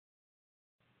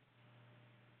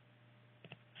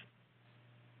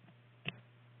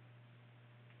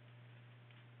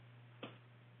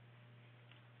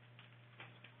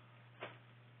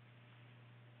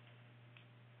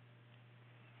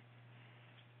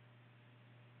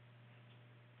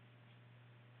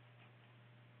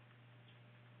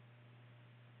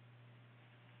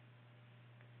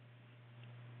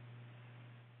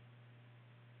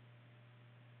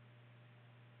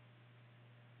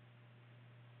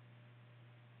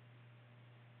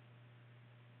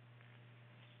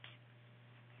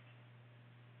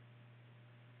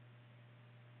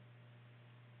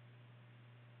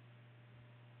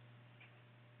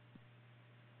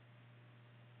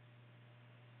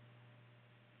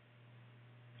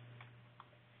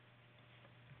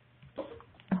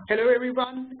Hello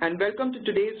everyone, and welcome to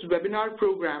today's webinar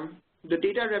program, The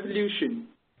Data Revolution,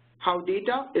 How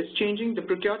Data is Changing the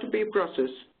Procure-to-Pay Process,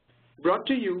 brought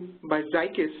to you by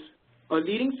Zycus, a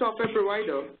leading software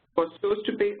provider for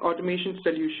source-to-pay automation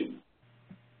solution.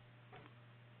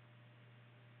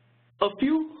 A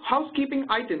few housekeeping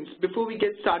items before we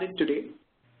get started today.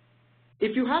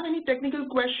 If you have any technical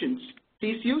questions,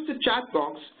 please use the chat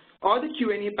box or the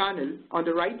Q&A panel on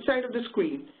the right side of the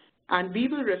screen, and we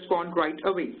will respond right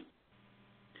away.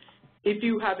 If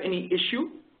you have any issue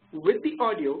with the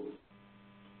audio,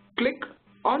 click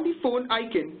on the phone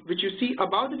icon which you see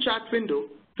above the chat window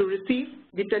to receive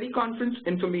the teleconference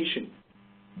information.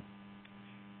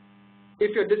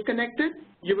 If you're disconnected,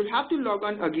 you will have to log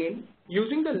on again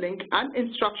using the link and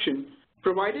instruction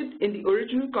provided in the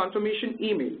original confirmation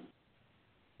email.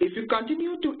 If you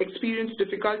continue to experience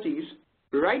difficulties,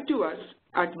 write to us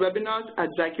at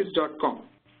webinars@zycus.com.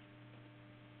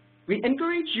 We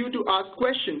encourage you to ask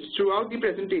questions throughout the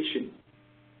presentation.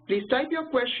 Please type your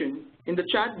question in the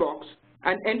chat box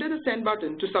and enter the send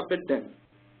button to submit them.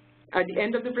 At the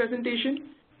end of the presentation,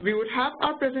 we would have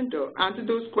our presenter answer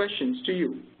those questions to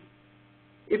you.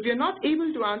 If we are not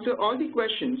able to answer all the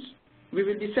questions, we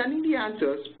will be sending the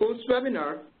answers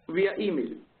post-webinar via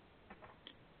email.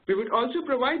 We would also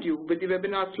provide you with the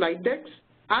webinar slide decks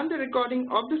and the recording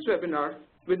of this webinar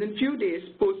within few days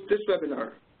post this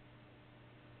webinar.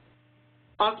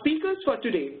 Our speakers for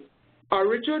today are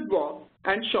Richard Waugh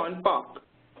and Sean Park.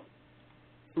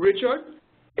 Richard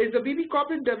is the VP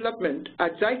Corporate Development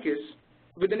at Zycus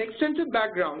with an extensive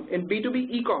background in B2B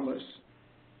e-commerce.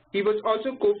 He was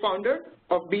also co-founder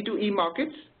of B2E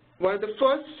Markets, one of the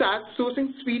first SaaS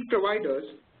sourcing suite providers,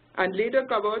 and later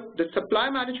covered the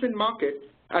Supplier Management market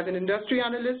as an industry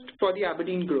analyst for the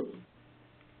Aberdeen Group.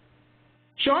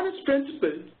 Sean is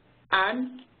principal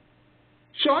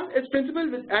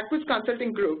with Zycus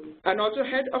Consulting Group and also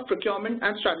head of procurement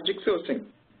and strategic sourcing.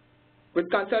 With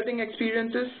consulting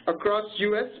experiences across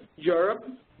US, Europe,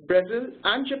 Brazil,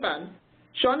 and Japan,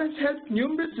 Sean has helped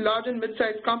numerous large and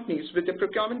mid-sized companies with their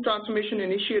procurement transformation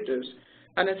initiatives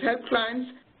and has helped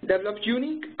clients develop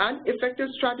unique and effective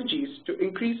strategies to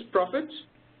increase profits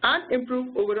and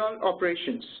improve overall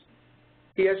operations.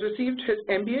 He has received his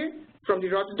MBA from the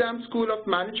Rotterdam School of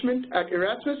Management at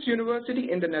Erasmus University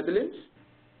in the Netherlands.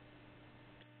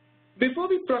 Before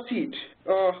we proceed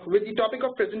with the topic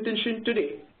of presentation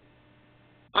today,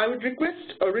 I would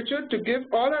request Richard to give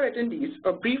all our attendees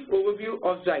a brief overview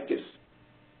of Zycus.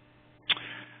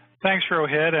 Thanks,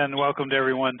 Rohit, and welcome to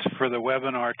everyone for the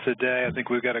webinar today. I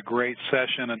think we've got a great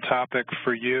session and topic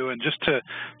for you. And just to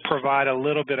provide a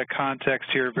little bit of context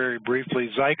here very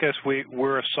briefly, Zycus,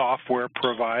 we're a software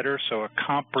provider, so a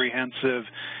comprehensive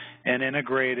and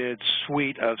integrated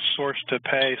suite of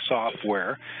source-to-pay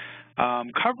software,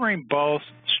 covering both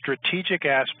strategic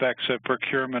aspects of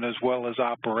procurement as well as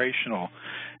operational.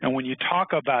 And when you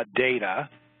talk about data,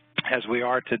 as we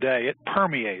are today, it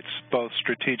permeates both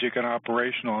strategic and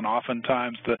operational, and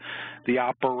oftentimes the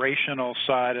operational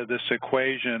side of this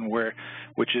equation,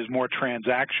 which is more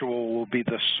transactional, will be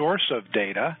the source of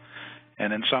data,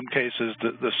 and in some cases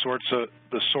the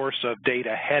source of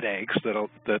data headaches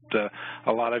that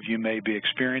a lot of you may be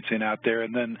experiencing out there.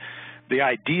 And then the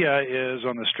idea is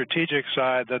on the strategic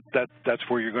side that's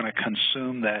where you're going to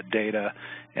consume that data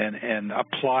and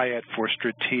apply it for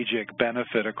strategic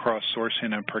benefit across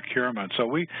sourcing and procurement. So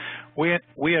we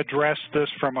address this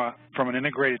from an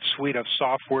integrated suite of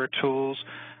software tools.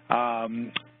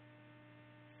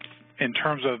 In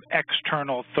terms of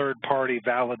external third-party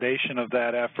validation of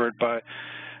that effort,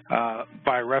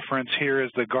 by reference here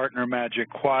is the Gartner Magic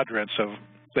Quadrant. So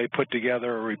they put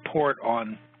together a report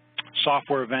on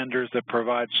software vendors that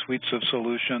provide suites of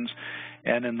solutions,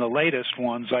 and in the latest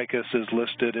one, Zycus is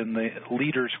listed in the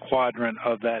leaders quadrant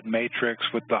of that matrix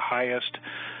with the highest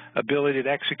ability to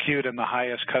execute and the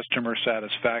highest customer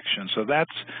satisfaction. So that's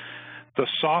the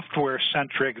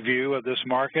software-centric view of this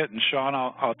market. And Sean,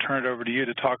 I'll turn it over to you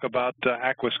to talk about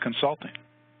Zycus Consulting.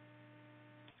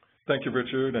 Thank you,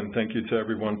 Richard, and thank you to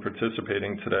everyone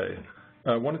participating today.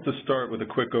 I wanted to start with a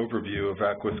quick overview of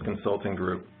Zycus Consulting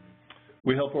Group.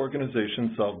 We help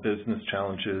organizations solve business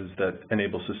challenges that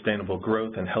enable sustainable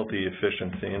growth and healthy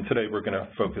efficiency, and today we're going to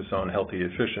focus on healthy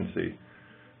efficiency.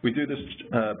 We do this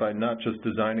by not just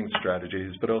designing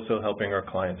strategies, but also helping our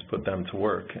clients put them to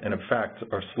work. And in fact,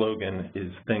 our slogan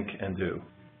is think and do.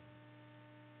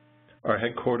 Our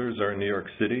headquarters are in New York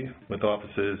City with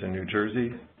offices in New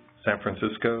Jersey, San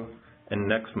Francisco, and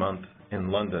next month in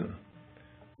London.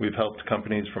 We've helped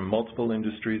companies from multiple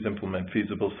industries implement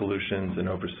feasible solutions in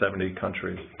over 70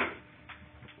 countries.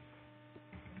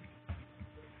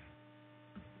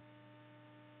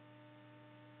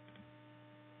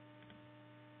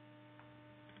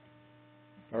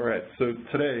 So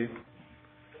today,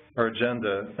 our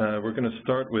agenda, we're going to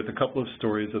start with a couple of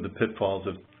stories of the pitfalls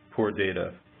of poor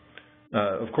data.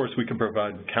 Of course, we can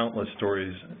provide countless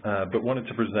stories, but wanted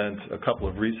to present a couple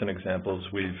of recent examples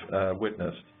we've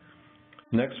witnessed.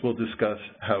 Next, we'll discuss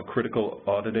how critical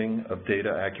auditing of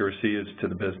data accuracy is to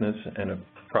the business and a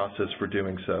process for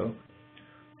doing so.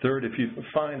 Third, if you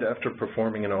find after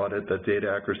performing an audit that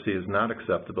data accuracy is not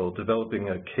acceptable, developing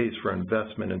a case for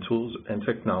investment in tools and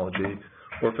technology,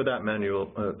 or for that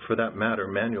matter,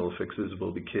 manual fixes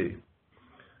will be key.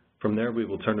 From there, we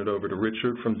will turn it over to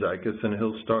Richard from Zycus, and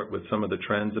he'll start with some of the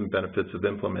trends and benefits of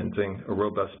implementing a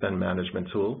robust spend management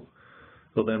tool.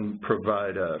 He'll then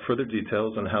provide further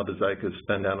details on how the Zycus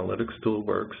spend analytics tool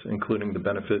works, including the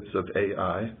benefits of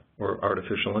AI, or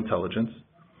artificial intelligence.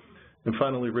 And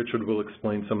finally, Richard will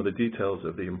explain some of the details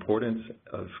of the importance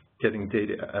of getting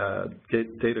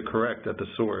data correct at the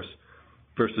source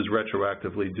versus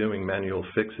retroactively doing manual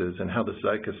fixes, and how the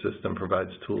Zycus system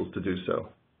provides tools to do so.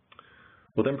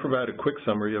 We'll then provide a quick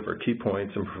summary of our key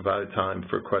points and provide time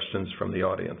for questions from the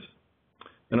audience.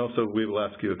 And also, we will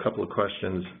ask you a couple of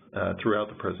questions throughout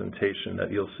the presentation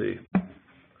that you'll see.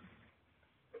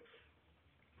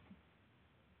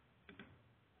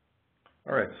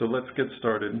 All right, so let's get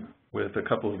started with a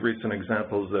couple of recent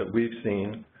examples that we've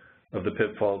seen of the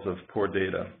pitfalls of poor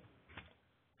data.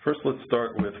 First, let's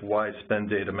start with why spend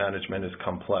data management is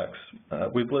complex.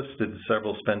 We've listed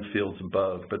several spend fields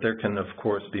above, but there can, of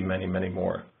course, be many, many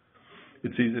more.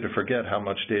 It's easy to forget how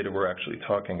much data we're actually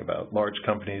talking about. Large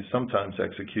companies sometimes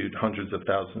execute hundreds of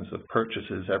thousands of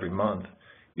purchases every month,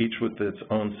 each with its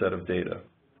own set of data.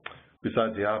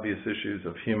 Besides the obvious issues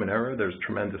of human error, there's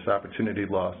tremendous opportunity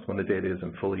lost when the data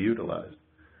isn't fully utilized.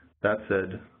 That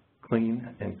said,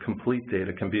 clean and complete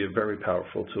data can be a very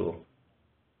powerful tool.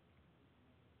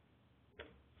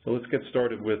 So let's get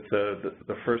started with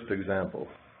the first example.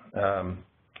 For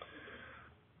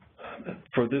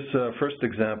this first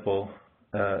example,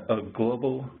 a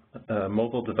global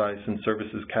mobile device and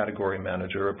services category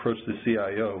manager approached the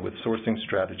CIO with sourcing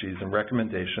strategies and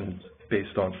recommendations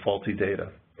based on faulty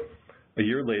data. A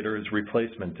year later, his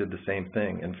replacement did the same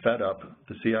thing, and fed up,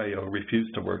 the CIO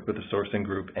refused to work with the sourcing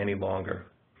group any longer.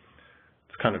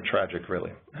 It's kind of tragic,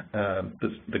 really.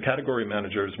 The category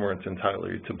managers weren't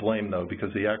entirely to blame, though,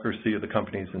 because the accuracy of the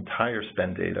company's entire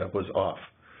spend data was off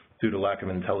due to lack of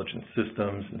intelligent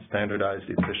systems and standardized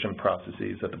efficient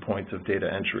processes at the points of data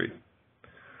entry.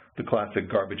 The classic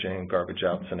garbage in, garbage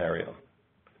out scenario.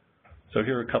 So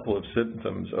here are a couple of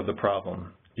symptoms of the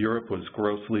problem. Europe's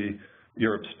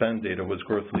spend data was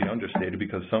grossly understated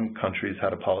because some countries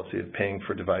had a policy of paying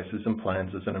for devices and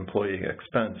plans as an employee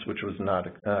expense, which was not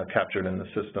captured in the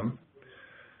system.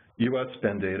 U.S.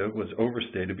 spend data was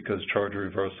overstated because charge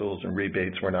reversals and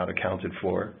rebates were not accounted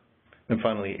for. And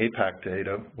finally, APAC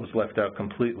data was left out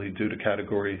completely due to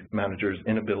category managers'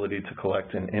 inability to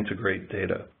collect and integrate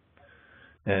data.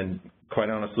 And quite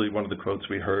honestly, one of the quotes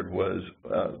we heard was,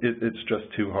 it's just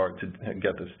too hard to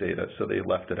get this data, so they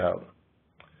left it out.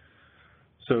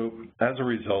 So as a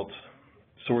result,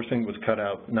 sourcing was cut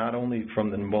out not only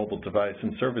from the mobile device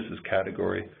and services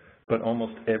category, but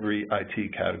almost every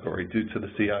IT category due to the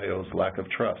CIO's lack of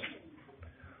trust.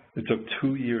 It took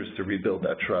 2 years to rebuild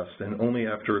that trust, and only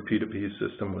after a P2P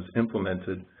system was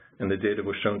implemented and the data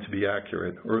was shown to be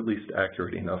accurate, or at least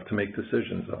accurate enough to make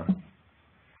decisions on.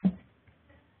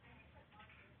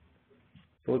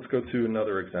 So let's go to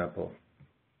another example.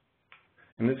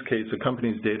 In this case, a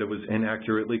company's data was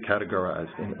inaccurately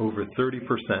categorized in over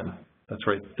 30%, that's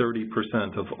right,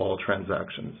 30% of all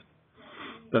transactions.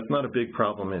 That's not a big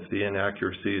problem if the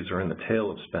inaccuracies are in the tail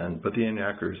of spend, but the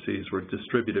inaccuracies were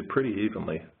distributed pretty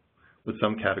evenly, with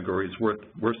some categories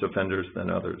worse offenders than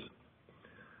others.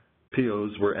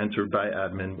 POs were entered by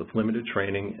admin with limited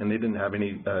training, and they didn't have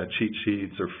any cheat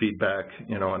sheets or feedback,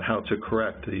 on how to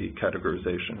correct the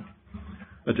categorization.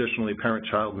 Additionally,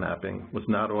 parent-child mapping was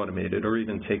not automated or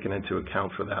even taken into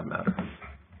account for that matter.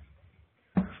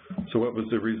 So what was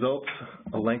the result?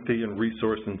 A lengthy and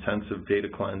resource-intensive data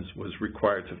cleanse was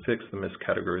required to fix the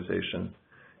miscategorization,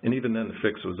 and even then the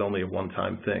fix was only a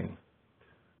one-time thing.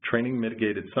 Training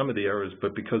mitigated some of the errors,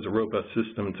 but because a robust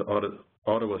system to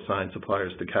auto-assign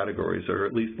suppliers to categories, or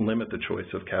at least limit the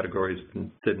choice of categories,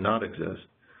 did not exist,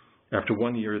 after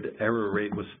 1 year the error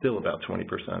rate was still about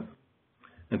 20%.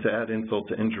 And to add insult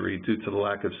to injury, due to the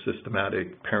lack of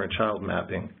systematic parent-child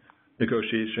mapping,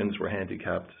 negotiations were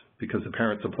handicapped because the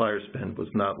parent-supplier spend was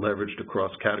not leveraged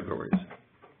across categories.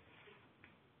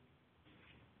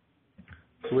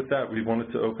 So with that, we wanted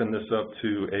to open this up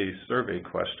to a survey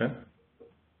question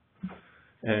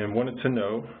and wanted to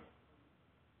know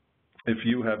if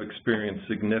you have experienced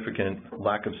significant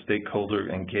lack of stakeholder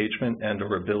engagement and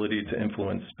or ability to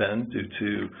influence spend due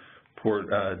to poor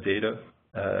data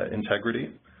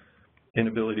integrity,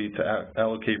 inability to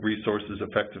allocate resources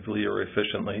effectively or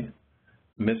efficiently,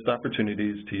 missed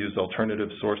opportunities to use alternative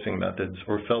sourcing methods,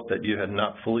 or felt that you had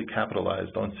not fully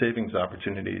capitalized on savings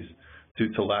opportunities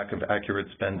due to lack of accurate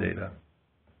spend data.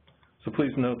 So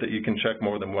please note that you can check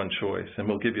more than one choice, and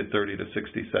we'll give you 30 to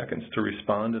 60 seconds to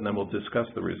respond, and then we'll discuss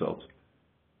the results.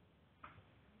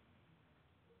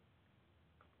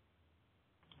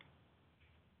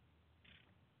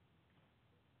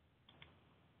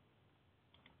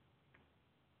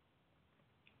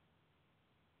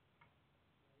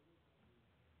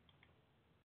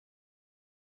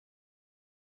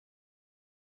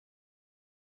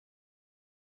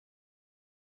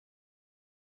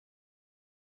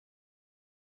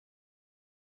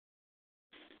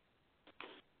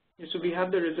 So we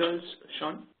have the results,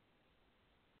 Sean.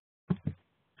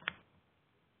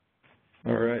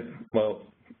 All right. Well,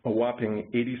 a whopping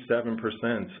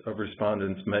 87% of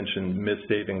respondents mentioned missed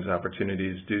savings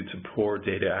opportunities due to poor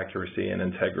data accuracy and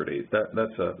integrity.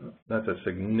 That's a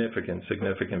significant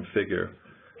figure.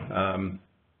 I'm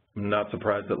not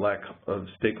surprised that lack of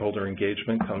stakeholder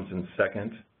engagement comes in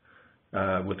second,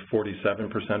 with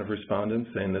 47% of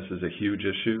respondents saying this is a huge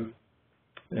issue.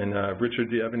 And Richard,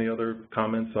 do you have any other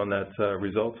comments on that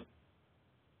result?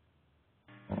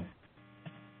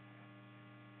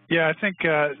 Yeah, I think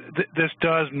this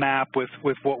does map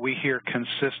with what we hear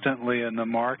consistently in the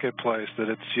marketplace, that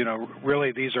it's,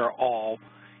 really these are all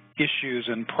issues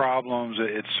and problems.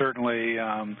 It certainly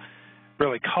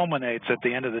really culminates at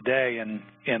the end of the day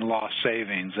in lost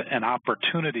savings, an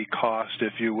opportunity cost,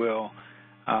 if you will,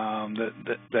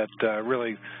 that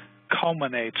really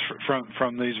culminates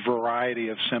from these variety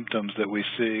of symptoms that we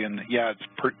see. And yeah, it's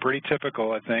pretty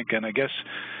typical, I think. And I guess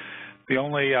the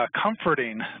only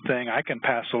comforting thing I can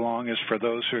pass along is for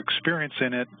those who are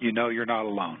experiencing it, you're not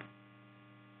alone.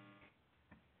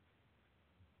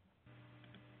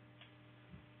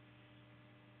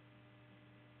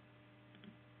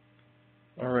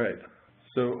 All right.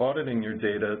 So auditing your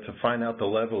data to find out the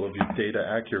level of your data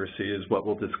accuracy is what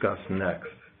we'll discuss next.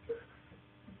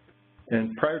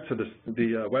 And prior to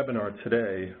the webinar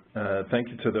today, thank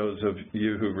you to those of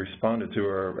you who responded to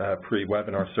our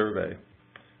pre-webinar survey.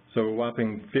 So a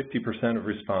whopping 50% of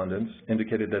respondents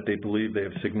indicated that they believe they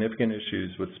have significant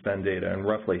issues with spend data, and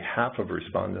roughly half of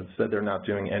respondents said they're not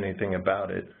doing anything about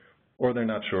it, or they're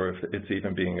not sure if it's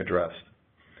even being addressed.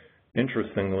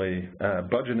 Interestingly,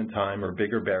 budget and time are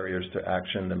bigger barriers to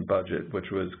action than budget, which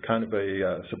was kind of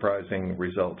a surprising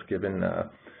result given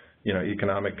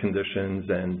economic conditions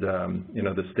and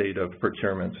the state of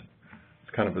procurement.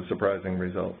 It's kind of a surprising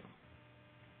result.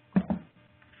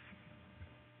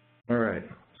 All right.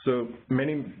 So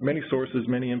many sources,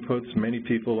 many inputs, many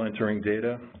people entering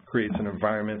data creates an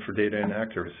environment for data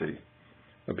inaccuracy.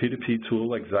 A P2P tool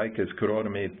like Zycus could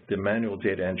automate the manual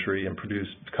data entry and produce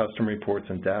custom reports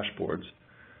and dashboards.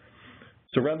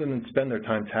 So rather than spend their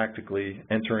time tactically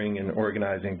entering and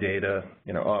organizing data,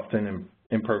 often and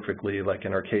imperfectly, like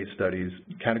in our case studies,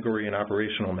 category and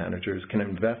operational managers can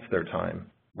invest their time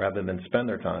rather than spend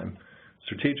their time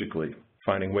strategically,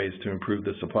 finding ways to improve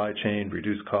the supply chain,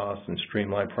 reduce costs, and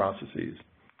streamline processes.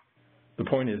 The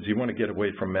point is, you want to get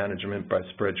away from management by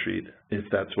spreadsheet if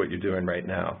that's what you're doing right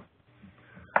now.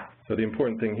 So the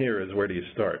important thing here is, where do you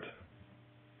start?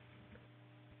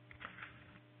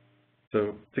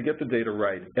 So to get the data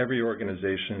right, every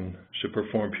organization should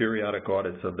perform periodic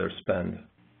audits of their spend.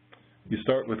 You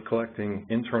start with collecting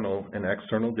internal and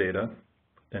external data,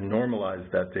 and normalize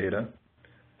that data,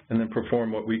 and then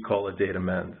perform what we call a data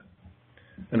mend.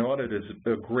 An audit is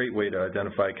a great way to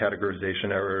identify categorization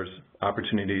errors,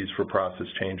 opportunities for process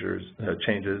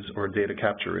changes, or data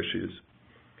capture issues.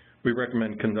 We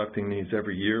recommend conducting these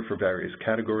every year for various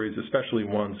categories, especially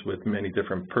ones with many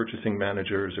different purchasing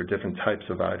managers or different types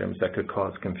of items that could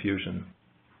cause confusion.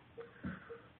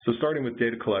 So starting with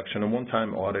data collection, a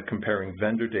one-time audit comparing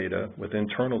vendor data with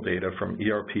internal data from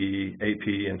ERP, AP,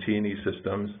 and T&E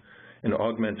systems, and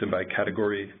augmented by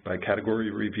category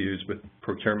reviews with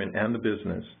procurement and the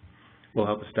business will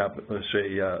help establish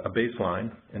a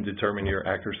baseline and determine your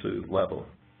accuracy level.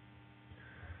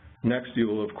 Next, you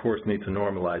will of course need to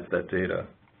normalize that data,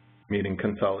 meaning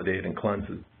consolidate and cleanse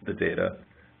the data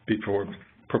before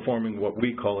performing what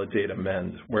we call a data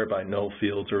mend, whereby null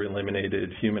fields are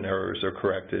eliminated, human errors are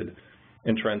corrected,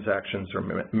 and transactions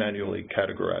are manually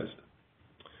categorized.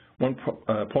 One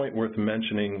point worth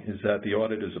mentioning is that the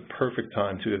audit is a perfect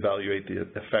time to evaluate the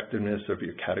effectiveness of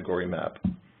your category map.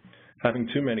 Having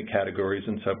too many categories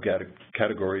and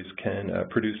subcategories can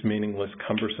produce meaningless,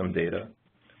 cumbersome data,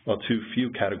 while too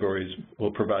few categories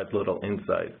will provide little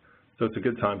insight. So it's a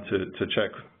good time to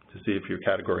check to see if your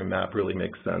category map really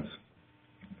makes sense.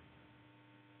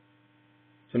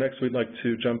 So next we'd like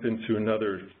to jump into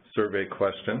another survey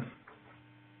question.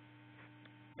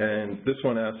 And this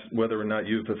one asks whether or not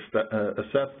you've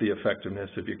assessed the effectiveness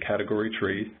of your category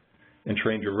tree and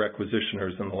trained your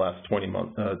requisitioners in the last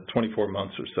 24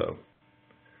 months or so.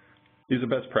 These are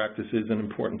best practices and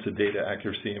important to data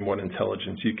accuracy and what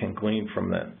intelligence you can glean from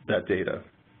that data.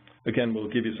 Again, we'll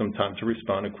give you some time to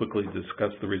respond and quickly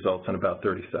discuss the results in about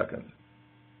 30 seconds.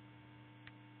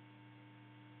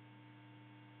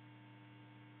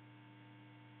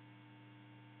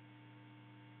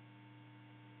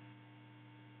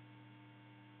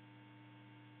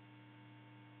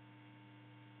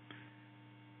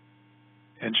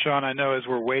 And Sean, I know as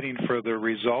we're waiting for the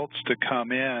results to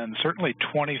come in, certainly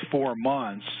 24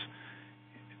 months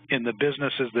in the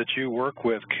businesses that you work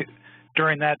with,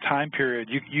 during that time period,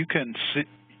 you can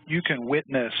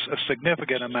witness a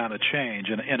significant amount of change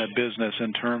in a business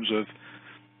in terms of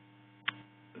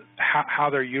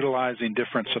how they're utilizing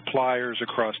different suppliers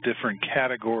across different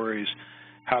categories,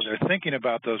 how they're thinking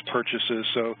about those purchases.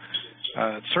 So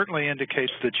it certainly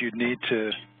indicates that you need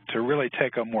to really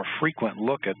take a more frequent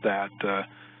look at that,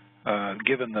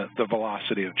 given the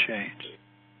velocity of change.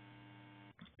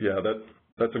 Yeah,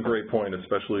 that's a great point,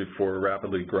 especially for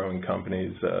rapidly growing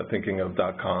companies, thinking of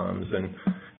 .coms and,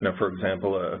 for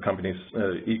example,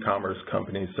 e-commerce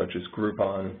companies such as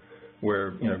Groupon,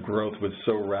 where growth was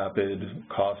so rapid,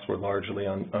 costs were largely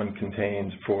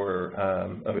uncontained for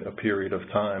a period of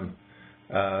time.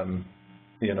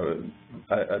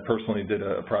 I personally did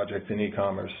a project in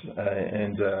e-commerce,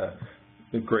 and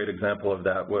a great example of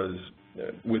that was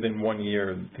within 1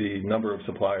 year, the number of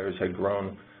suppliers had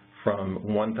grown from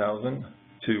 1,000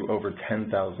 to over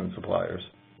 10,000 suppliers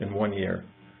in 1 year.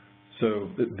 So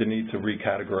the need to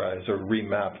recategorize or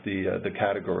remap the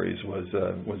categories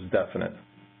was definite.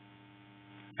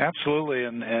 Absolutely,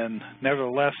 and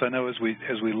nevertheless, I know as we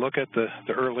look at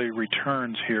the early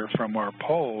returns here from our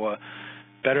poll,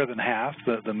 better than half,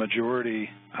 the majority,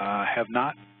 have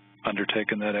not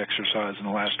undertaken that exercise in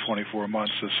the last 24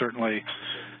 months. So certainly,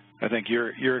 I think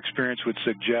your experience would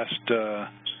suggest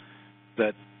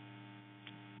that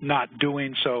not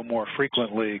doing so more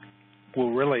frequently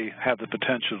will really have the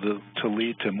potential to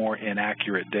lead to more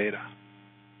inaccurate data.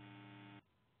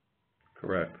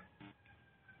 Correct.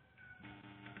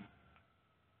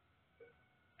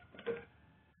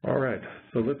 All right,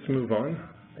 so let's move on.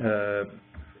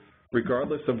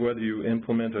 Regardless of whether you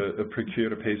implement a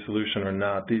procure-to-pay solution or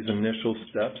not, these initial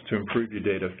steps to improve your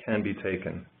data can be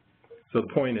taken. So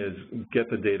the point is, get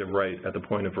the data right at the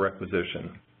point of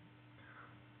requisition.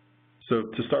 So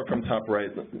to start from top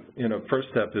right, first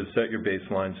step is set your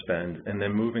baseline spend, and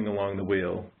then moving along the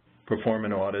wheel, perform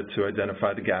an audit to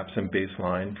identify the gaps in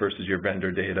baseline versus your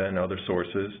vendor data and other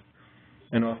sources.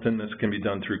 And often this can be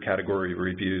done through category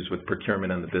reviews with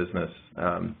procurement and the business.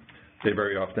 They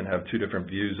very often have two different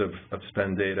views of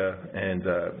spend data, and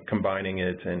combining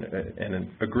it and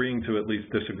agreeing to at least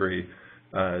disagree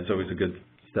is always a good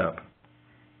step.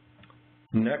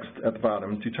 Next, at the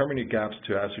bottom, determine your gaps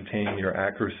to ascertain your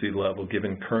accuracy level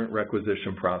given current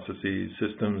requisition processes,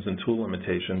 systems, and tool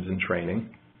limitations and training,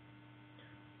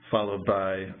 followed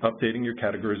by updating your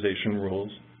categorization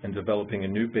rules and developing a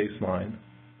new baseline,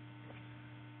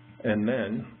 and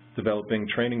then developing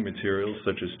training materials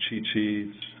such as cheat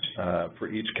sheets for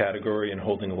each category and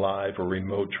holding live or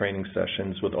remote training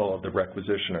sessions with all of the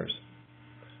requisitioners.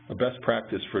 A best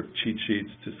practice for cheat sheets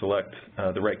to select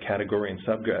the right category and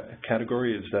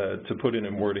subcategory is to put it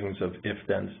in wordings of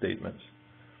if-then statements.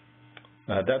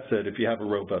 That said, if you have a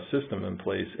robust system in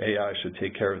place, AI should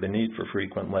take care of the need for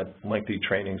frequent lengthy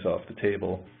trainings off the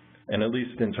table, and at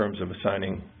least in terms of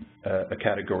assigning a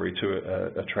category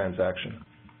to a transaction.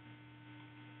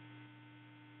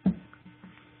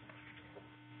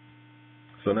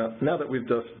 So now that we've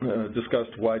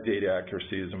discussed why data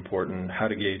accuracy is important, how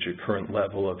to gauge your current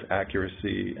level of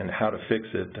accuracy, and how to fix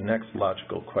it, the next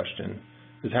logical question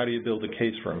is how do you build a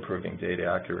case for improving data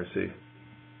accuracy?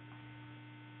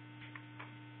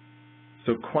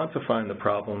 So quantifying the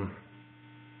problem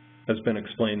has been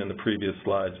explained in the previous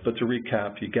slides, but to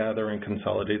recap, you gather and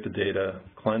consolidate the data,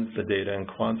 cleanse the data, and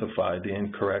quantify the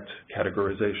incorrect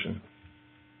categorization.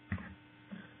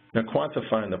 Now,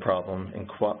 quantifying the problem and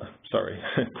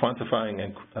quantifying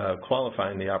and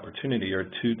qualifying the opportunity are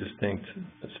two distinct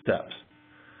steps.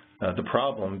 The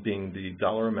problem being the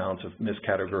dollar amount of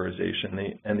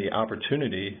miscategorization and the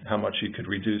opportunity how much you could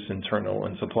reduce internal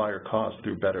and supplier costs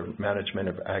through better management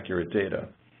of accurate data.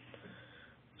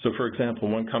 So for example,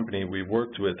 one company we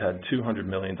worked with had $200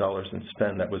 million in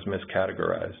spend that was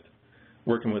miscategorized.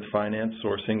 Working with finance,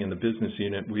 sourcing, and the business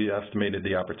unit, we estimated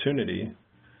the opportunity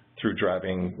through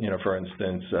driving, for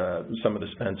instance, some of the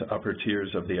spend to upper tiers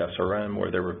of the SRM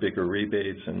where there were bigger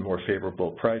rebates and more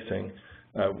favorable pricing.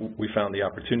 We found the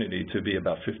opportunity to be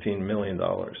about $15 million.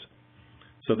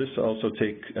 So this also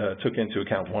took into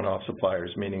account one-off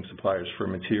suppliers, meaning suppliers for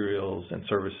materials and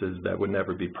services that would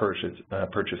never be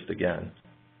purchased again.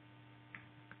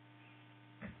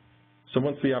 So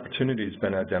once the opportunity has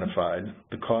been identified,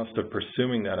 the cost of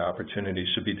pursuing that opportunity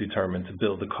should be determined to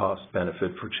build the cost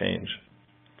benefit for change.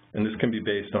 And this can be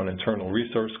based on internal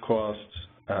resource costs,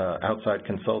 outside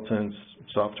consultants,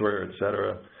 software, et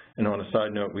cetera. And on a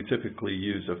side note, we typically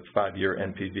use a 5-year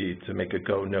NPV to make a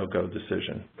go, no-go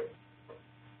decision.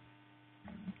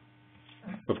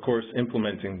 Of course,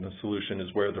 implementing the solution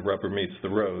is where the rubber meets the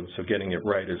road, so getting it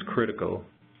right is critical.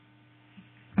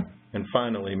 And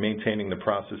finally, maintaining the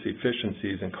process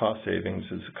efficiencies and cost savings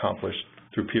is accomplished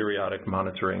through periodic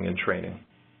monitoring and training.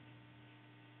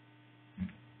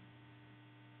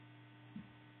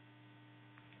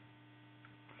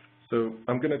 So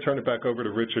I'm going to turn it back over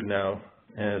to Richard now,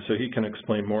 so he can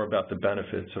explain more about the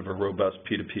benefits of a robust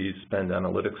P2P spend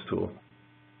analytics tool.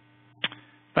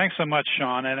 Thanks so much,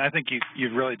 Sean, and I think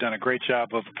you've really done a great job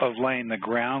of laying the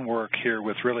groundwork here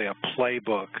with really a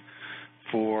playbook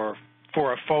for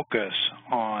a focus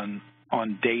on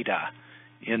data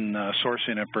in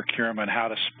sourcing and procurement, how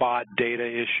to spot data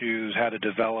issues, how to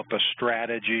develop a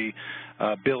strategy,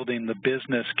 building the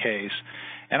business case.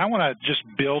 And I want to just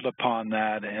build upon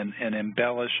that and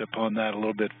embellish upon that a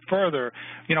little bit further,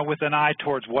 with an eye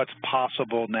towards what's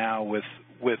possible now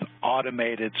with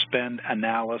automated spend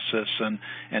analysis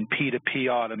and P2P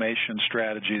automation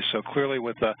strategies. So clearly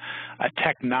with a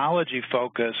technology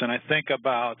focus, and I think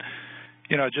about,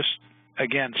 just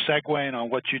again, segueing on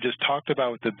what you just talked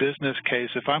about with the business case,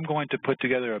 if I'm going to put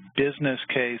together a business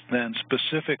case, then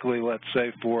specifically, let's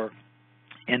say, for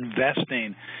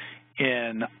investing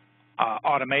in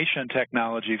automation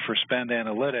technology for spend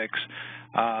analytics,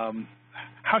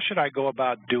 how should I go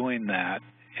about doing that?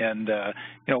 And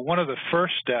one of the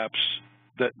first steps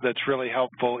that's really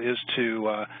helpful is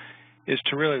to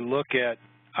really look at,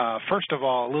 first of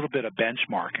all, a little bit of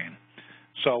benchmarking.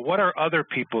 So what are other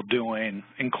people doing,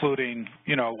 including,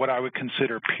 what I would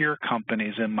consider peer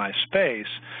companies in my space,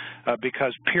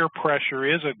 because peer pressure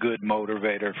is a good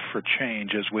motivator for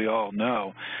change, as we all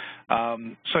know.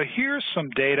 So here's some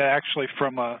data actually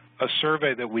from a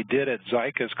survey that we did at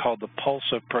Zycus called the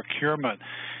Pulse of Procurement.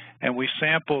 And we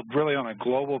sampled really on a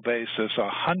global basis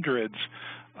hundreds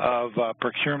of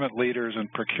procurement leaders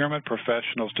and procurement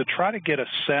professionals to try to get a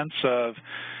sense of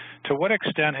to what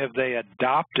extent have they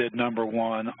adopted, number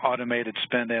one, automated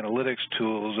spend analytics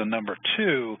tools, and number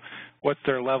two, what's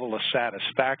their level of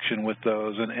satisfaction with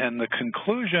those? And the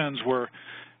conclusions were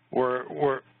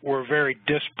very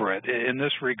disparate in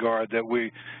this regard, that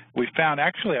we found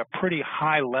actually a pretty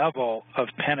high level of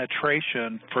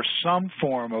penetration for some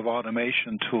form of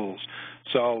automation tools.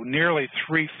 So nearly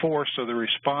 3/4 of the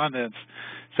respondents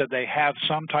said they have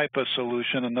some type of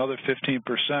solution. Another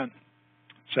 15%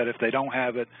 said if they don't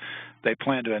have it, they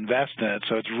plan to invest in it.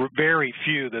 So it's very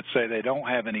few that say they don't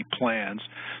have any plans.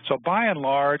 So by and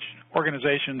large,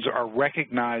 organizations are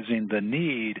recognizing the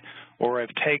need or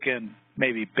have taken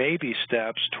maybe baby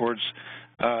steps towards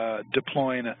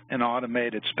deploying an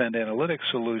automated spend analytics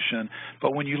solution.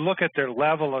 But when you look at their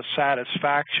level of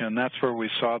satisfaction, that's where we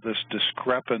saw this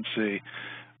discrepancy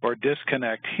or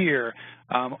disconnect here.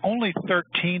 Only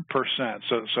 13%,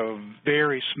 so a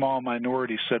very small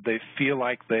minority, said they feel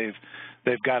like they've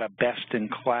got a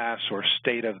best-in-class or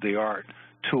state-of-the-art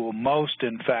tool. Most,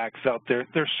 in fact, felt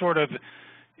they're sort of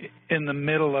in the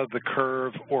middle of the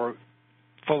curve, or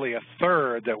fully a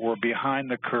third that were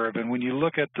behind the curve. And when you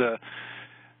look at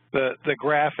the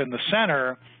graph in the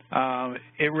center,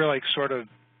 it really sort of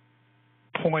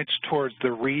points towards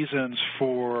the reasons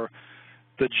for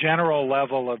the general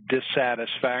level of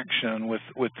dissatisfaction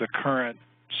with the current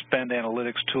spend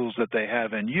analytics tools that they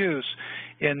have in use,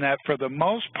 in that for the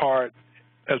most part,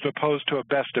 as opposed to a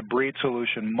best-of-breed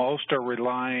solution, most are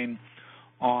relying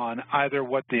on either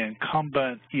what the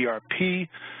incumbent ERP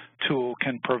tool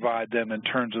can provide them in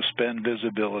terms of spend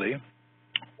visibility,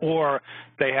 or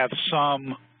they have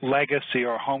some legacy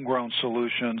or homegrown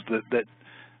solutions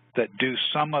that do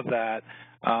some of that,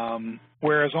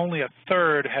 whereas only a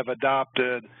third have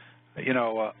adopted,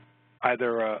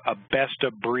 either a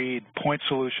best-of-breed point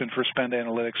solution for spend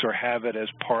analytics or have it as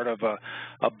part of a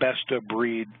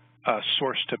best-of-breed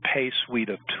source-to-pay suite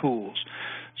of tools.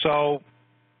 So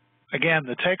again,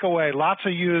 the takeaway, lots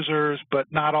of users,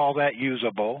 but not all that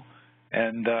usable,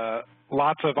 and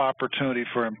lots of opportunity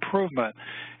for improvement.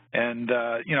 And,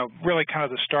 you know, really kind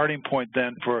of the starting point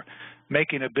then for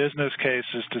making a business case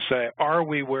is to say, are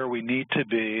we where we need to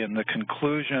be? And the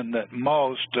conclusion that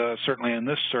most, certainly in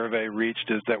this survey, reached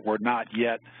is that we're not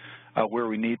yet where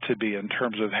we need to be in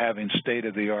terms of having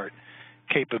state-of-the-art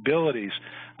capabilities.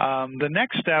 The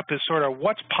next step is sort of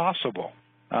what's possible.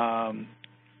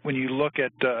 When you look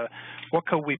at what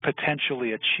could we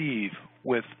potentially achieve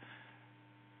with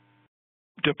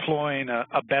deploying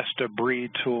a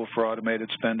best-of-breed tool for automated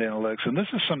spend analytics. And this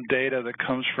is some data that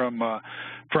comes from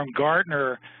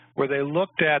Gartner, where they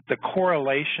looked at the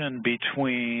correlation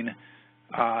between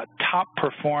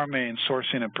top-performing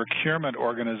sourcing and procurement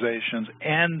organizations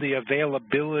and the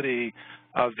availability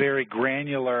of very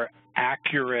granular,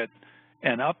 accurate,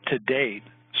 and up-to-date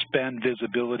spend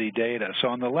visibility data. So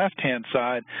on the left-hand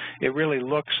side, it really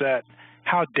looks at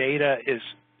how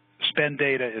spend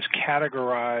data is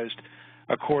categorized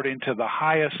according to the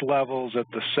highest levels at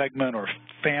the segment or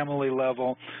family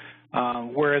level,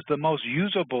 whereas the most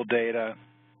usable data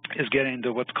is getting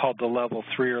to what's called the level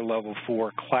 3 or level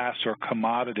 4 class or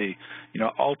commodity, you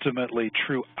know, ultimately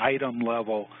true item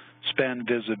level spend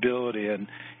visibility.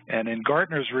 And in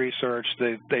Gartner's research,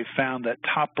 they found that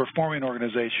top performing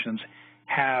organizations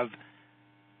have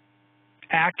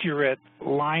accurate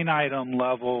line item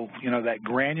level, you know, that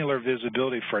granular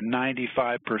visibility for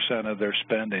 95% of their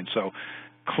spending. So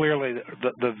clearly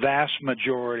the vast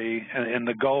majority, and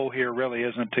the goal here really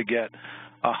isn't to get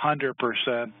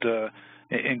 100%,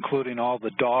 including all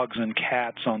the dogs and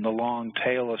cats on the long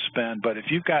tail of spend, but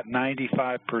if you've got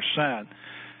 95%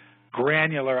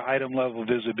 granular item level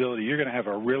visibility, you're going to have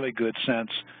a really good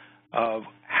sense of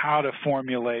how to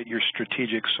formulate your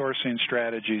strategic sourcing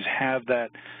strategies, have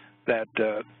that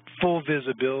full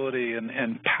visibility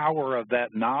and power of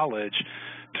that knowledge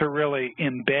to really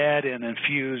embed and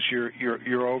infuse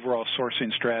your overall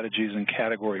sourcing strategies and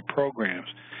category programs.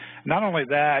 Not only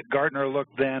that, Gartner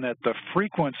looked then at the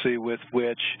frequency with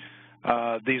which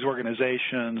these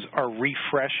organizations are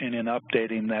refreshing and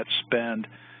updating that spend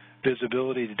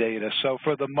visibility data. So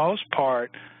for the most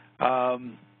part,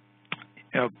 you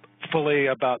know, fully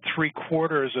about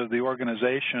 3/4 of the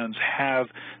organizations have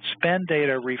spend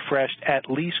data refreshed at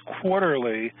least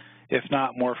quarterly, if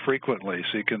not more frequently.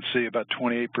 So you can see about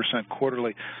 28%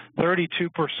 quarterly.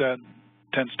 32%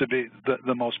 tends to be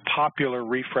the most popular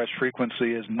refresh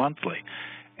frequency is monthly,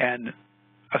 and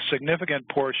a significant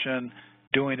portion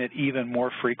doing it even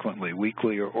more frequently,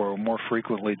 weekly or more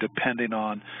frequently, depending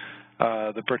on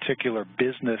the particular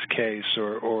business case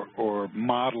or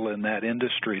model in that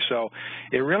industry. So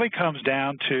it really comes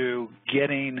down to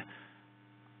getting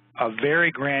a very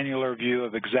granular view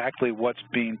of exactly what's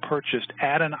being purchased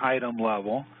at an item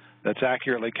level that's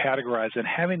accurately categorized and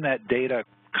having that data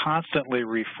constantly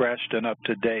refreshed and up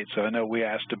to date. So I know we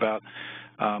asked about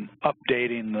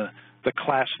updating the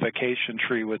classification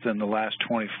tree within the last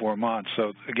 24 months.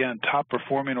 So again, top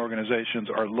performing organizations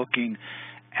are looking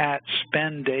at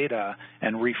spend data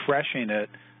and refreshing it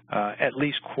at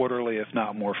least quarterly, if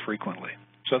not more frequently.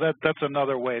 So that's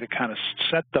another way to kind of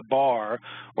set the bar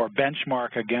or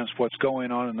benchmark against what's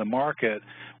going on in the market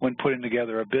when putting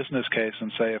together a business case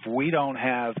and say, if we don't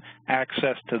have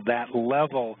access to that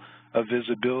level of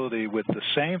visibility with the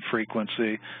same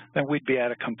frequency, then we'd be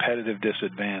at a competitive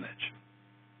disadvantage.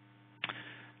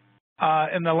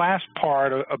 And the last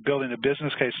part of building a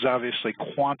business case is obviously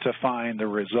quantifying the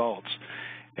results.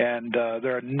 And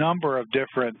there are a number of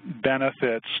different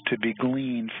benefits to be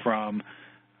gleaned from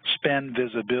spend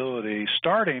visibility,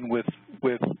 starting with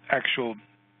actual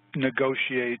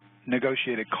negotiated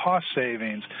cost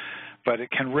savings, but it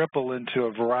can ripple into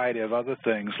a variety of other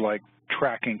things like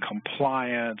tracking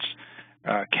compliance,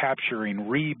 capturing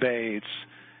rebates,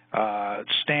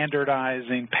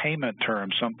 standardizing payment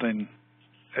terms. Something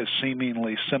as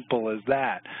seemingly simple as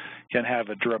that can have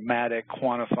a dramatic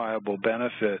quantifiable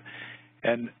benefit.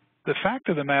 And the fact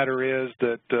of the matter is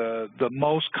that the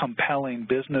most compelling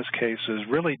business cases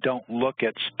really don't look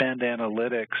at spend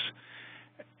analytics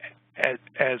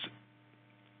as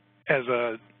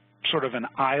a sort of an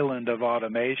island of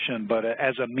automation, but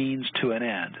as a means to an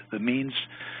end. The means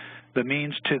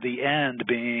to the end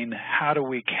being, how do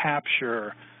we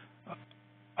capture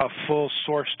a full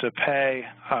source-to-pay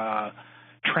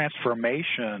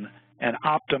transformation and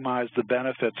optimize the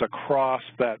benefits across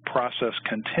that process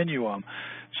continuum.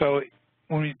 So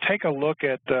when we take a look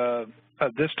at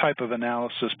this type of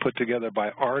analysis put together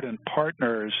by Ardent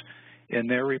Partners in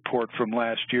their report from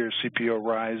last year, CPO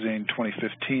Rising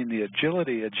 2015, the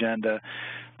Agility Agenda.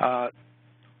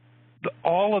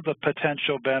 All of the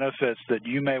potential benefits that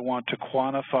you may want to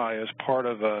quantify as part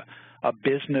of a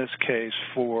business case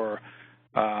for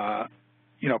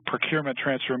procurement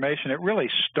transformation, it really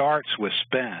starts with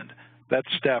spend. That's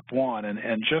step one,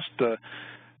 and just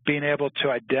being able to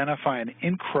identify an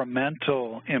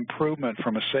incremental improvement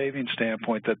from a savings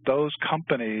standpoint that those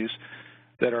companies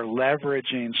that are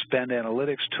leveraging spend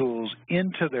analytics tools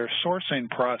into their sourcing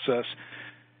process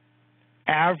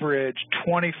average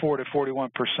 24 to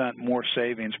 41% more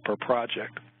savings per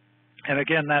project. And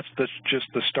again, that's just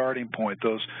the starting point.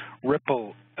 Those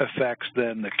ripple effects,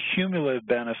 then the cumulative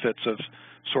benefits of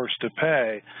source to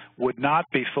pay would not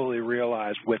be fully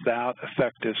realized without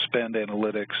effective spend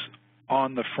analytics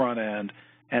on the front end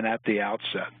and at the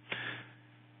outset.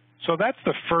 So that's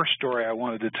the first story I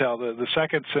wanted to tell. The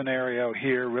second scenario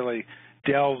here really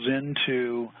delves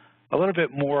into a little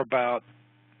bit more about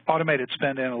automated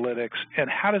spend analytics and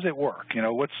how does it work.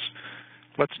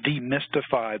 Let's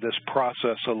demystify this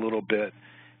process a little bit.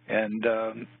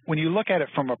 And when you look at it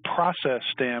from a process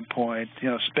standpoint,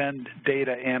 spend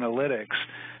data analytics,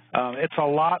 it's a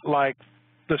lot like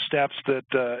the steps that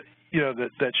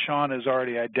that Sean has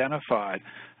already identified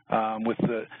with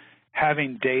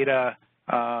having data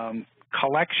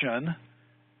collection,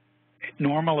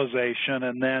 normalization,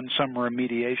 and then some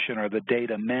remediation or the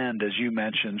data mend, as you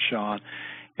mentioned, Sean.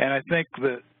 And I think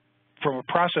that from a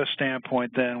process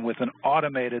standpoint, then, with an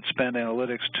automated spend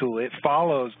analytics tool, it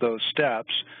follows those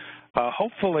steps,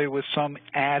 hopefully with some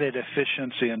added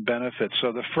efficiency and benefits.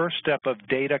 So the first step of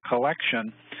data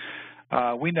collection,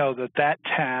 we know that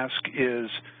task is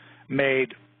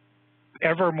made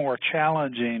ever more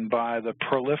challenging by the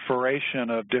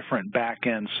proliferation of different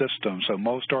back-end systems. So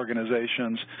most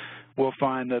organizations will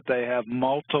find that they have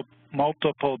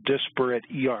multiple disparate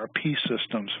ERP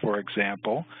systems, for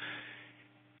example,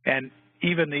 and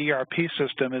even the ERP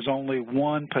system is only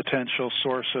one potential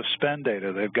source of spend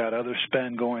data. They've got other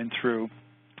spend going through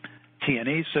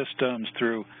T&E systems,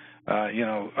 through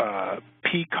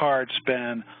P-card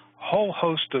spend, whole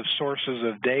host of sources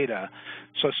of data.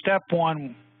 So step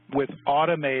one with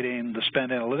automating the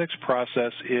spend analytics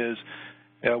process is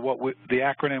the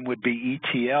acronym would be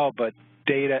ETL, but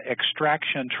data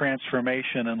extraction,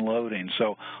 transformation, and loading.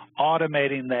 So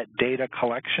automating that data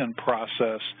collection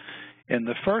process in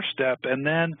the first step, and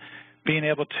then being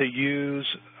able to use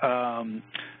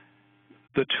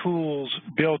the tools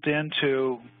built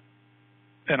into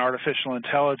an artificial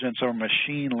intelligence or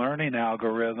machine learning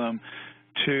algorithm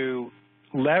to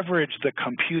leverage the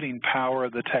computing power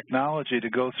of the technology to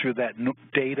go through that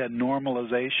data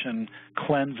normalization,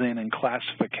 cleansing, and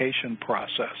classification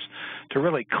process to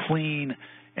really clean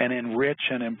and enrich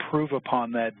and improve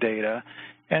upon that data,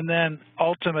 and then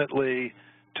ultimately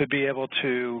to be able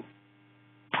to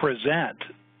present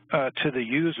to the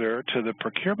user, to the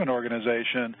procurement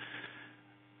organization,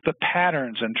 the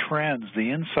patterns and trends,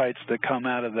 the insights that come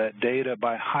out of that data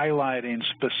by highlighting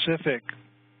specific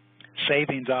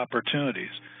savings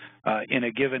opportunities in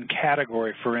a given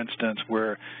category, for instance,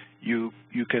 where you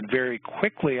can very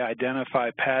quickly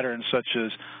identify patterns such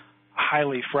as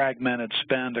highly fragmented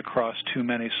spend across too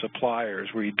many suppliers,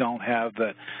 where you don't have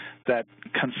that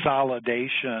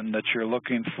consolidation that you're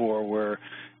looking for, where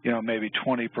maybe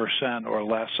 20% or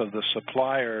less of the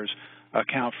suppliers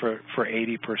account for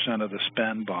 80% of the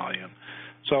spend volume.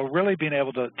 So really being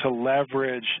able to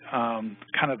leverage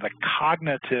kind of the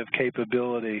cognitive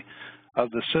capability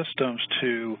of the systems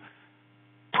to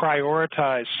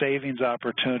prioritize savings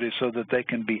opportunities so that they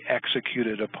can be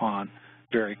executed upon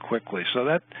very quickly. So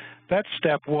that's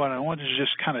step one. I wanted to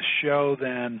just kind of show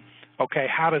then, okay,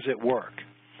 how does it work?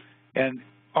 And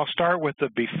I'll start with the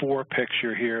before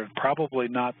picture here. Probably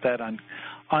not that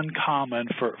uncommon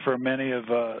for many of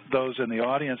those in the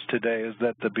audience today, is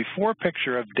that the before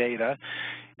picture of data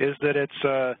is that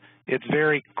it's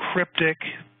very cryptic,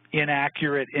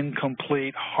 inaccurate,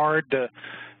 incomplete, hard to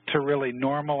really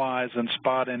normalize and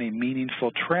spot any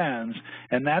meaningful trends,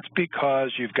 and that's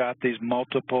because you've got these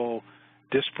multiple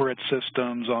disparate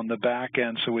systems on the back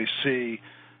end. So we see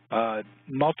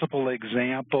multiple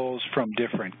examples from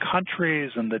different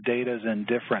countries, and the data's in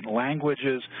different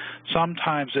languages.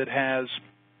 Sometimes it has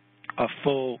a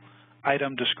full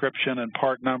item description and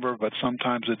part number, but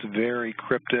sometimes it's very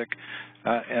cryptic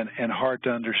and hard to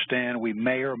understand. We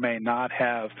may or may not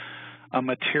have a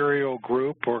material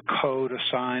group or code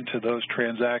assigned to those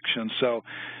transactions. So,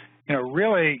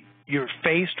 really you're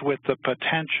faced with the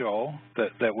potential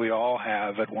that we all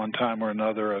have at one time or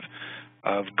another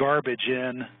garbage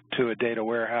in to a data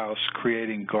warehouse,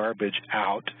 creating garbage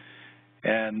out,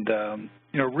 and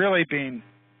really being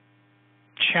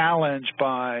challenged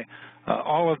by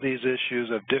all of these issues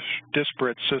of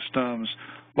disparate systems,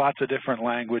 lots of different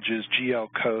languages, GL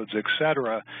codes,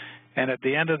 etc. And at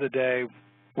the end of the day,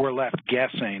 we're left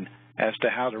guessing as to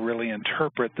how to really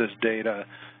interpret this data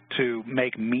to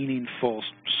make meaningful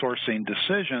sourcing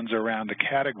decisions around a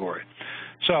category.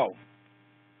 So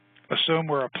assume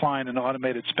we're applying an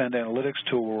automated spend analytics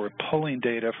tool where we're pulling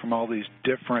data from all these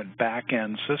different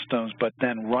back-end systems, but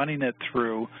then running it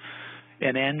through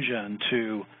an engine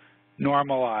to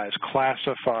normalize,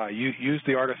 classify, use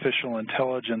the artificial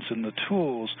intelligence in the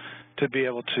tools to be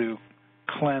able to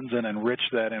cleanse and enrich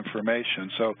that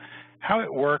information. So how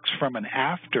it works from an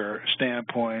after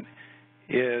standpoint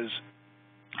is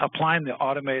applying the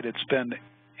automated spend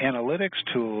analytics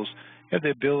tools. You have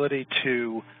the ability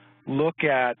to look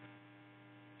at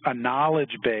a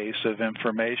knowledge base of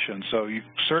information. So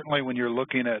certainly when you're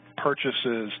looking at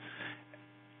purchases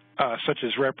such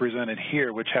as represented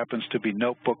here, which happens to be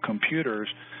notebook computers,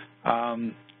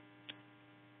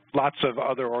 lots of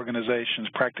other organizations,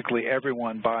 practically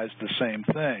everyone buys the same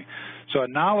thing. So a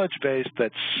knowledge base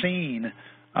that's seen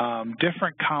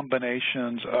different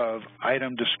combinations of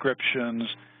item descriptions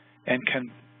and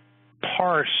can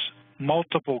parse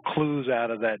multiple clues out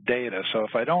of that data. So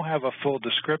if I don't have a full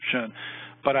description,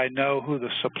 but I know who the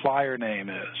supplier name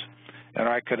is, and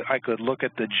I could look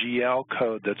at the GL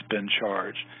code that's been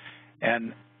charged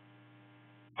and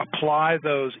apply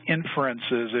those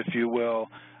inferences, if you will,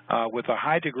 with a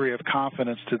high degree of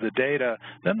confidence to the data,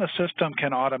 then the system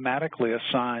can automatically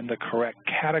assign the correct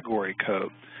category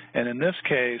code. And in this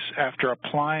case, after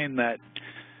applying that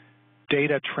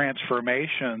data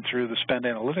transformation through the spend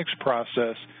analytics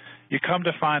process, you come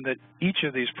to find that each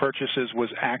of these purchases was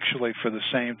actually for the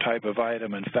same type of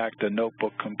item, in fact, a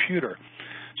notebook computer.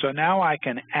 So now I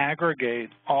can aggregate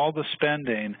all the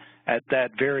spending at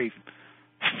that very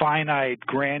finite,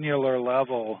 granular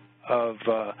level of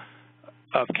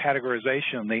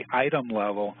categorization, the item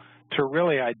level, to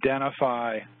really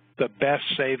identify the best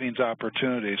savings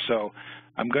opportunities. So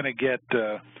I'm going to get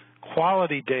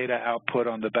quality data output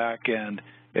on the back end.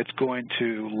 It's going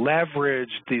to leverage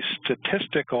these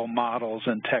statistical models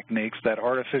and techniques, that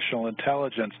artificial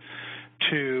intelligence,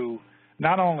 to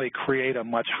not only create a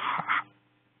much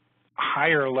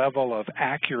higher level of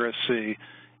accuracy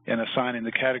in assigning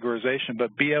the categorization,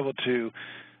 but be able to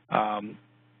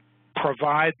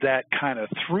provide that kind of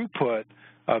throughput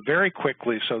very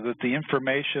quickly so that the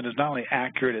information is not only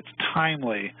accurate, it's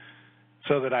timely,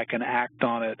 so that I can act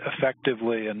on it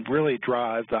effectively and really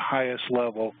drive the highest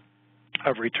level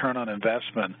of return on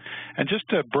investment. And just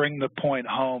to bring the point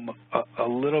home a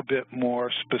little bit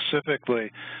more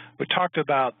specifically, we talked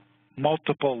about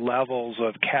multiple levels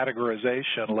of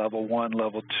categorization, level 1,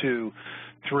 level 2,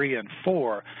 3, and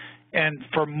 4. And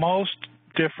for most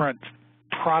different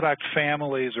product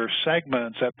families or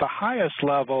segments, at the highest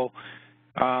level,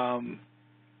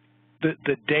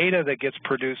 the data that gets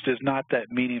produced is not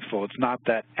that meaningful. It's not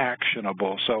that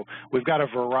actionable. So we've got a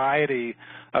variety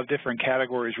of different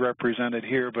categories represented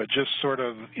here, but just sort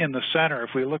of in the center,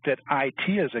 if we looked at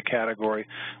IT as a category,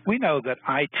 we know that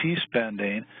IT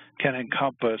spending can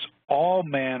encompass all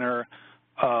manner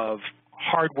of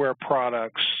hardware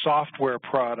products, software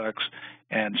products,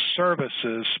 and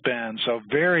services spend, so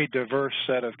very diverse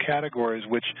set of categories,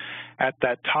 which at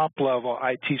that top level,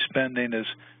 IT spending is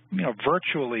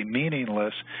virtually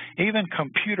meaningless. Even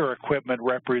computer equipment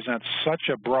represents such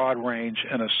a broad range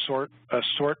and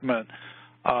assortment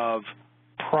of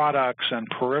products and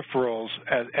peripherals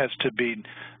as to be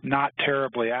not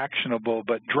terribly actionable,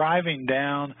 but driving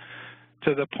down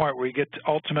to the point where you get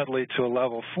ultimately to a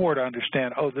level 4 to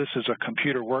understand, oh, this is a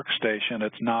computer workstation.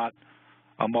 It's not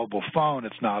a mobile phone.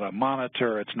 It's not a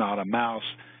monitor. It's not a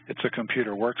mouse. It's a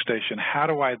computer workstation. How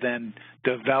do I then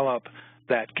develop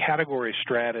that category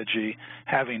strategy,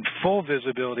 having full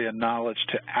visibility and knowledge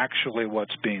to actually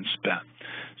what's being spent?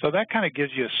 So that kind of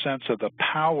gives you a sense of the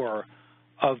power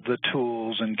of the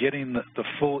tools and getting the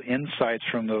full insights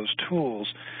from those tools.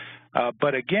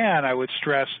 But again, I would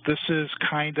stress this is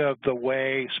kind of the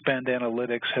way spend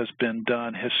analytics has been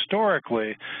done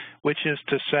historically, which is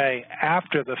to say,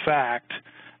 after the fact,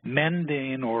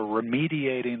 mending or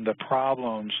remediating the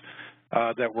problems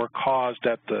that were caused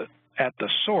at the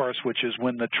source, which is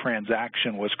when the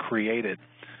transaction was created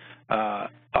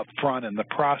up front in the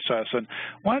process. And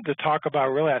wanted to talk about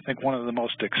really, I think, one of the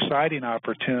most exciting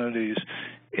opportunities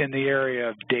in the area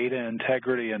of data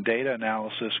integrity and data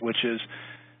analysis, which is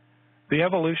the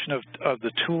evolution of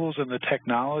the tools and the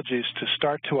technologies to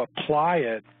start to apply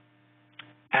it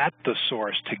at the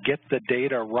source to get the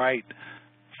data right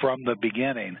from the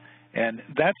beginning. And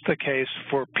that's the case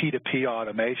for P2P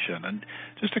automation. And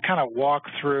just to kind of walk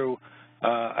through,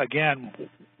 again,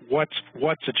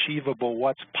 what's achievable,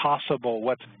 what's possible,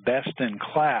 what's best in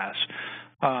class.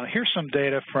 Here's some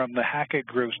data from the Hackett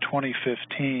Group's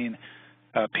 2015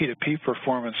 P2P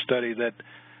performance study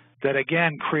that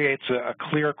again creates a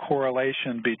clear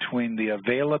correlation between the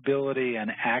availability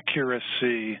and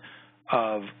accuracy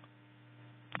of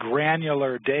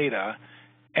granular data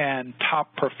and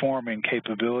top performing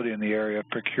capability in the area of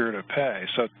procure-to-pay.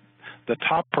 So the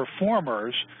top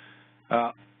performers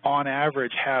on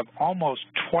average have almost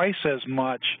twice as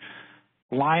much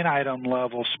line item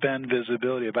level spend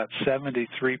visibility, about 73%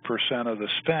 of the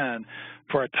spend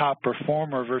for a top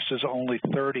performer versus only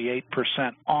 38%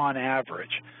 on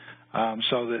average.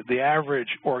 So the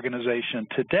average organization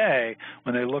today,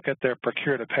 when they look at their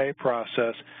procure-to-pay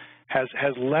process,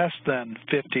 has less than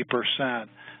 50%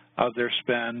 of their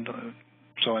spend,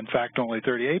 so in fact only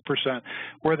 38%,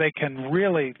 where they can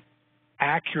really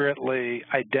accurately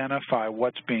identify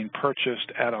what's being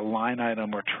purchased at a line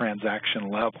item or transaction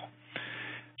level.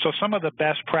 So some of the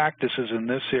best practices in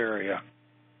this area.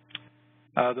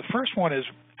 The first one is,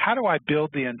 how do I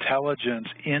build the intelligence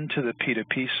into the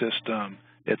P2P system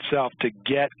itself to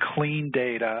get clean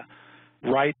data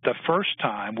right the first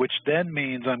time, which then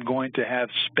means I'm going to have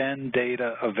spend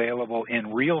data available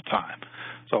in real time.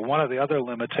 So one of the other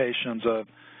limitations of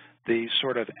the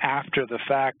sort of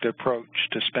after-the-fact approach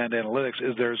to spend analytics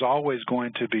is there's always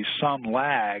going to be some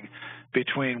lag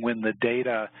between when the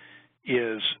data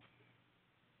is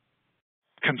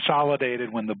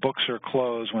consolidated, when the books are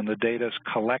closed, when the data is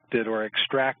collected or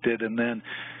extracted, and then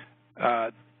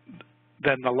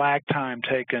the lag time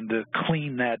taken to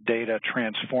clean that data,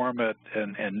 transform it,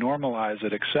 and normalize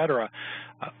it, et cetera.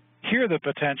 Here the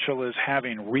potential is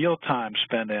having real-time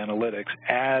spend analytics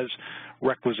as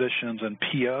requisitions and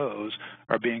POs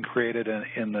are being created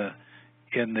in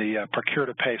the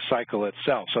procure-to-pay cycle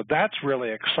itself. So that's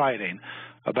really exciting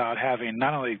about having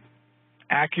not only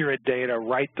accurate data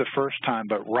right the first time,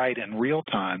 but right in real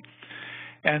time.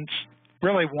 And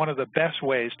really one of the best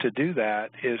ways to do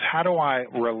that is, how do I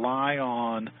rely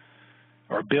on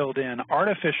or build in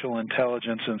artificial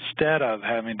intelligence instead of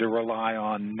having to rely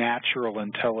on natural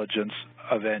intelligence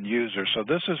of end users. So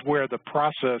this is where the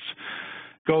process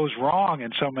goes wrong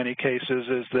in so many cases,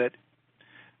 is that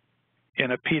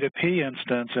in a P2P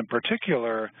instance in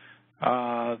particular,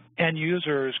 end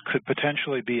users could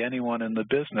potentially be anyone in the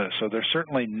business. So they're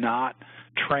certainly not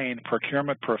trained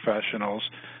procurement professionals.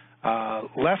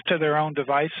 Left to their own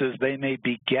devices, they may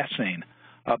be guessing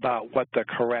about what the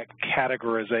correct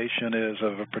categorization is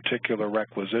of a particular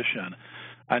requisition.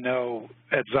 I know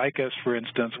at Zycus, for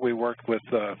instance, we worked with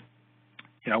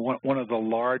one of the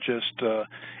largest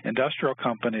industrial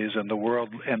companies in the world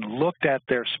and looked at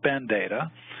their spend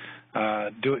data,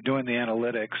 doing the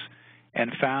analytics,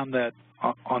 and found that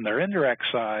on their indirect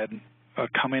side,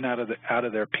 coming out of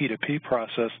their P2P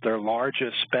process, their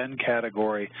largest spend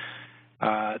category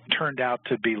turned out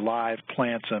to be live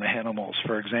plants and animals,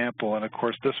 for example. And of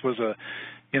course, this was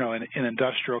an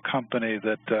industrial company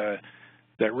that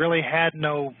really had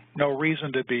no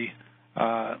reason to be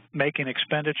making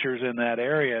expenditures in that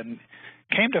area, and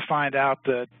came to find out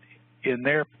that in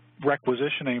their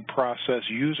requisitioning process,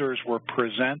 users were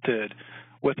presented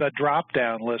with a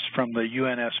drop-down list from the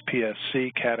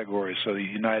UNSPSC category, so the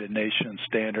United Nations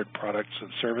Standard Products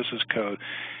and Services Code.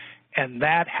 And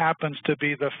that happens to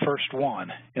be the first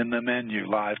one in the menu,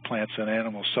 live plants and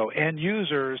animals. So end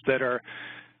users that are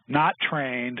not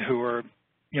trained, who are,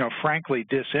 frankly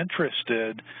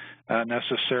disinterested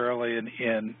necessarily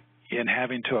in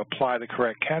having to apply the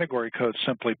correct category code,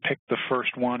 simply pick the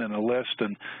first one in the list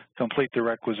and complete the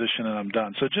requisition, and I'm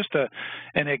done. So just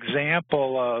an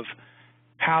example of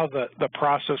how the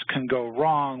process can go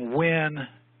wrong when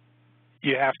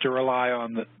you have to rely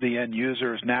on the end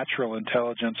user's natural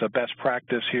intelligence. A best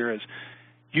practice here is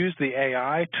use the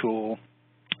AI tool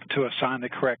to assign the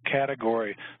correct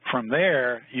category. From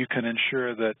there, you can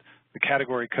ensure that the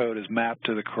category code is mapped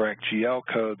to the correct GL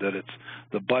code, that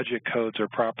the budget codes are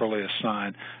properly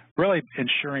assigned, really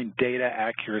ensuring data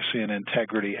accuracy and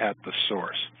integrity at the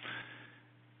source.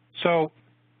 So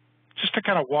just to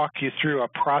kind of walk you through a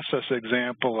process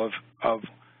example of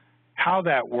how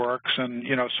that works, and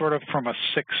sort of from a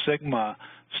Six Sigma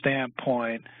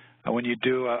standpoint, when you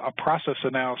do a process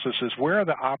analysis, is where are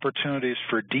the opportunities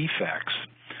for defects?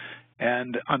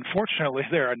 And unfortunately,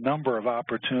 there are a number of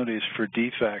opportunities for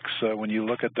defects when you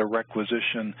look at the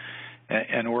requisition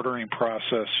and ordering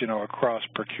process, across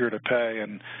procure-to-pay.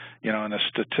 And, in a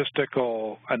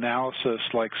statistical analysis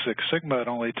like Six Sigma, it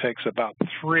only takes about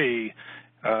 3.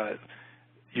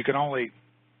 You can only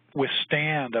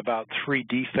withstand about 3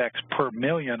 defects per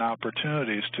million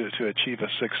opportunities to achieve a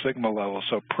Six Sigma level.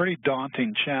 So pretty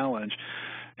daunting challenge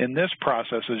in this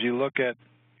process as you look at,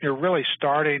 you're really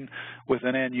starting with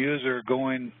an end user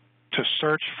going to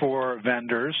search for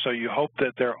vendors, so you hope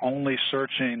that they're only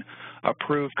searching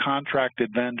approved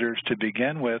contracted vendors to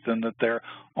begin with, and that they're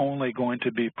only going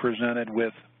to be presented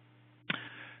with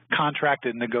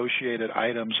contracted negotiated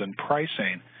items and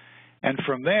pricing. And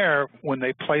from there, when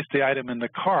they place the item in the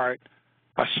cart,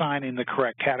 assigning the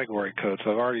correct category code.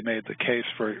 So I've already made the case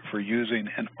for using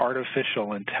an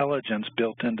artificial intelligence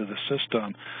built into the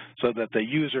system so that the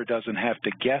user doesn't have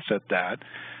to guess at that.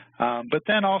 But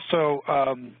then also,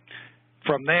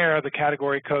 from there, the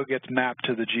category code gets mapped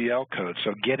to the GL code.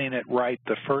 So getting it right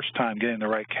the first time, getting the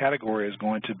right category is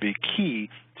going to be key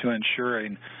to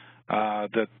ensuring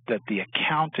that the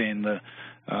accounting,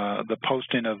 the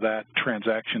posting of that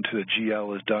transaction to the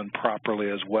GL is done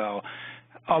properly as well,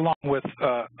 along with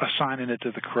assigning it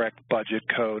to the correct budget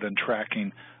code and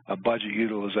tracking budget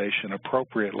utilization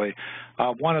appropriately.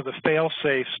 One of the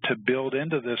fail-safes to build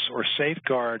into this, or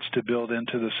safeguards to build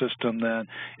into the system then,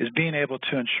 is being able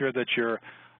to ensure that you're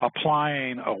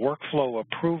applying a workflow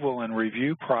approval and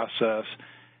review process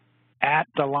at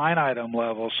the line item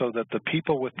level so that the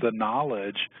people with the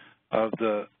knowledge of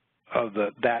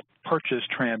that purchase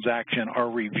transaction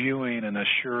are reviewing and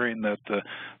assuring that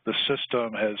the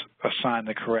system has assigned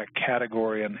the correct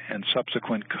category and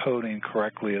subsequent coding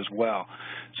correctly as well.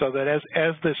 So that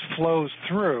as this flows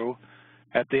through,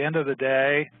 at the end of the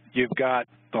day, you've got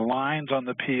the lines on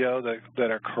the PO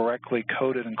that are correctly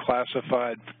coded and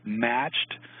classified,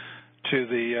 matched to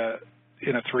the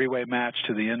in a 3-way match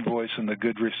to the invoice and the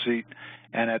good receipt.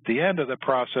 And at the end of the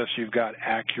process, you've got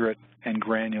accurate and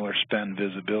granular spend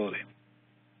visibility.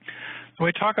 When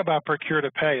we talk about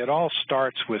procure-to-pay, it all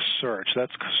starts with search.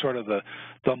 That's sort of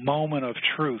the moment of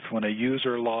truth when a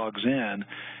user logs in,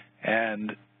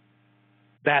 and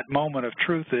that moment of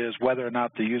truth is whether or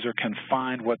not the user can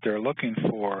find what they're looking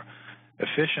for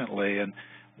efficiently. And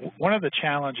one of the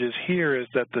challenges here is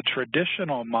that the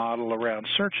traditional model around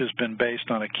search has been based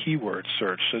on a keyword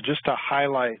search. So just to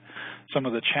highlight some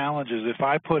of the challenges, if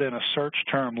I put in a search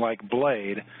term like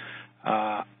blade,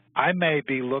 I may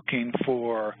be looking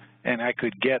for, and I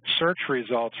could get search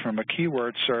results from a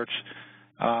keyword search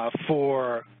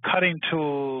for cutting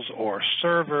tools or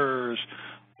servers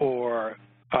or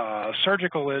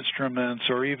surgical instruments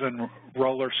or even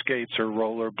roller skates or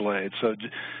roller blades.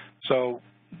 So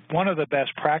one of the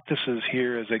best practices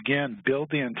here is, again, build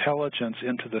the intelligence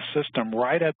into the system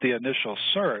right at the initial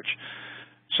search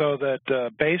so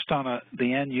that based on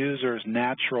the end user's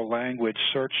natural language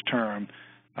search term,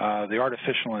 the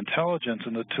artificial intelligence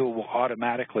in the tool will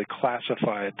automatically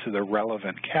classify it to the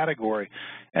relevant category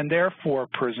and therefore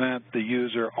present the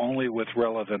user only with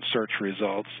relevant search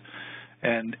results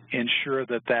and ensure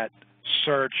that that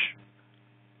search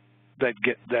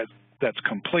that's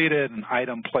completed, an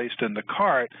item placed in the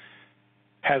cart,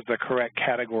 has the correct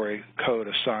category code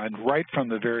assigned right from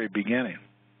the very beginning.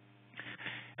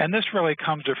 And this really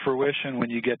comes to fruition when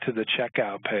you get to the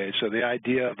checkout page. So the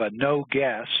idea of a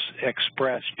no-guess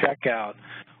express checkout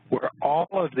where all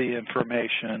of the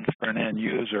information for an end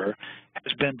user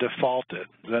has been defaulted.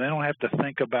 So they don't have to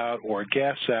think about or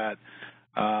guess at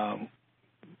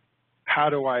how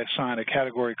do I assign a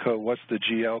category code, what's the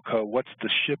GL code, what's the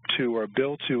ship to or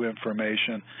bill to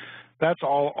information. That's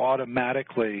all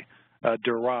automatically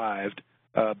derived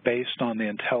based on the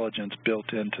intelligence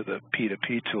built into the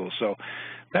P2P tool. So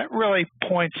that really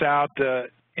points out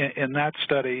in that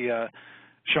study,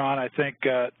 Sean, I think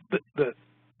the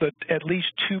at least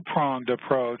two-pronged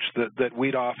approach that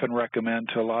we'd often recommend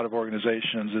to a lot of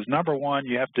organizations is, number one,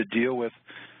 you have to deal with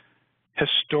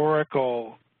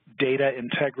historical data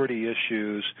integrity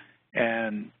issues,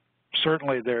 and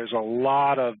certainly there's a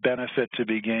lot of benefit to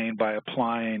be gained by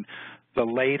applying the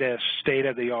latest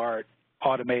state-of-the-art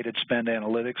automated spend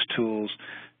analytics tools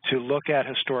to look at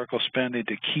historical spending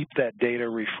to keep that data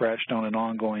refreshed on an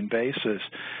ongoing basis.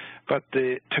 But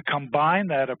to combine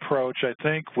that approach, I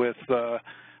think, with a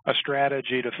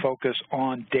strategy to focus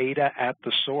on data at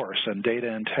the source and data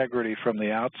integrity from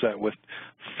the outset with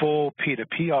full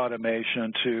P2P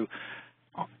automation to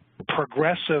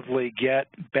progressively get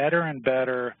better and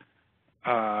better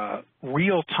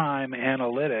real-time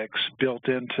analytics built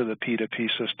into the P2P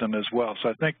system as well. So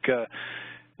I think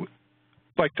I'd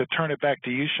like to turn it back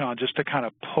to you, Sean, just to kind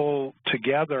of pull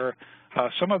together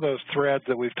some of those threads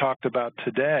that we've talked about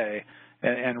today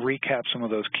and recap some of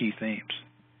those key themes.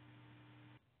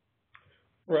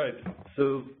 Right.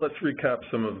 So let's recap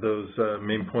some of those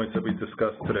main points that we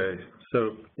discussed today.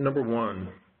 So number one,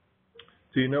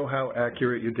 do you know how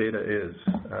accurate your data is?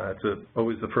 It's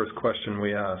always the first question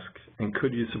we ask. And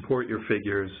could you support your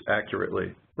figures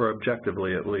accurately, or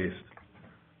objectively at least?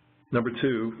 Number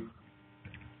two,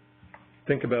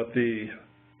 think about the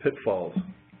pitfalls.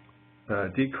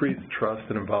 Decreased trust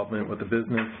and involvement with the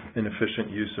business, inefficient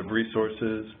use of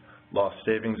resources, lost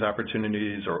savings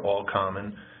opportunities are all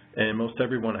common, and most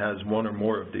everyone has one or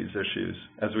more of these issues,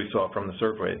 as we saw from the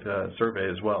survey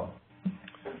as well.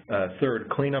 Third,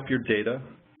 clean up your data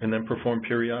and then perform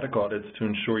periodic audits to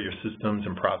ensure your systems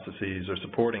and processes are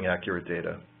supporting accurate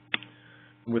data.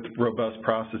 With robust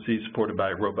processes supported by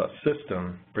a robust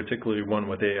system, particularly one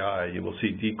with AI, you will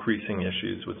see decreasing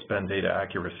issues with spend data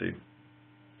accuracy.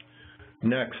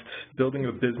 Next, building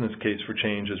a business case for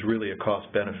change is really a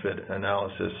cost-benefit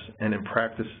analysis, and in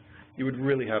practice, you would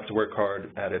really have to work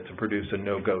hard at it to produce a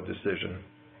no-go decision.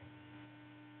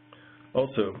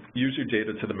 Also, use your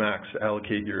data to the max,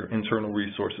 allocate your internal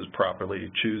resources properly,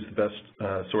 choose the best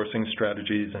sourcing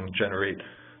strategies, and generate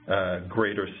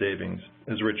greater savings.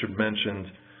 As Richard mentioned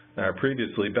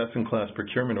previously, best-in-class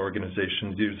procurement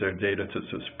organizations use their data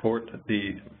to support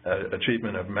the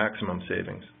achievement of maximum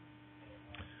savings.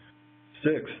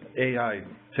 Sixth, AI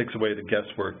takes away the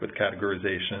guesswork with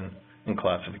categorization and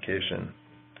classification.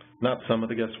 Not some of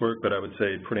the guesswork, but I would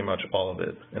say pretty much all of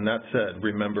it. And that said,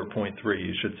 remember point 3,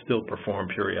 you should still perform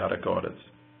periodic audits.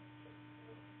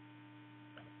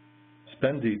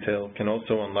 Spend detail can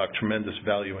also unlock tremendous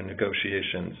value in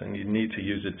negotiations, and you need to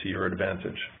use it to your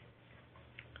advantage.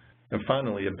 And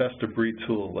finally, a best-of-breed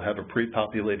tool will have a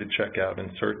pre-populated checkout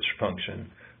and search function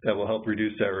that will help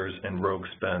reduce errors and rogue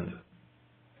spend.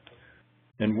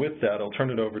 And with that, I'll turn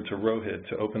it over to Rohit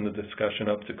to open the discussion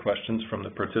up to questions from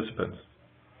the participants.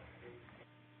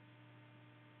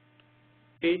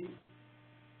 Great.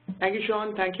 Thank you,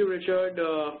 Sean. Thank you, Richard.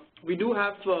 We do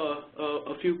have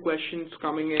a few questions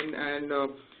coming in, and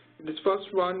this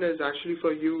first one is actually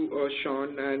for you,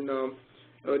 Sean. And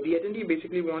the attendee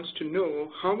basically wants to know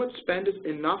how much spend is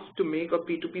enough to make a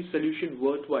P2P solution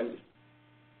worthwhile?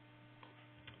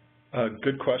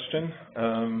 Good question.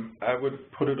 I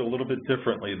would put it a little bit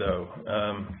differently, though,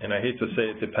 and I hate to say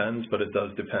it depends, but it does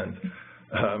depend.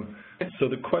 So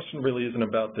the question really isn't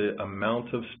about the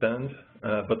amount of spend,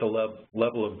 but the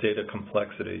level of data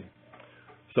complexity.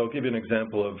 So I'll give you an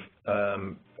example of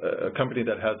a company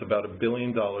that has about $1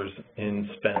 billion in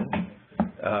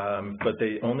spend, but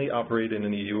they only operate in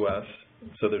the U.S.,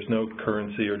 so there's no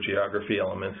currency or geography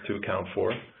elements to account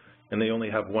for, and they only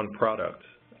have one product.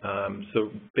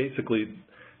 So basically,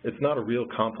 it's not a real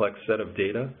complex set of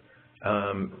data,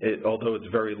 although it's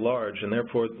very large, and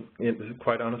therefore,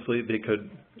 quite honestly, they could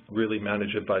really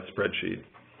manage it by spreadsheet.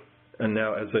 And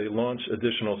now, as they launch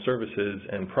additional services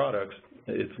and products,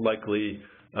 it's likely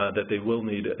that they will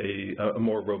need a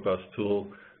more robust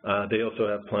tool. They also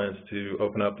have plans to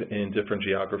open up in different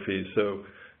geographies, so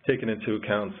taking into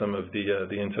account some of the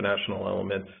international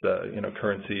elements,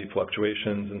 currency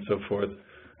fluctuations and so forth,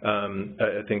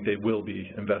 I think they will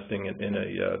be investing in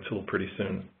a tool pretty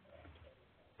soon.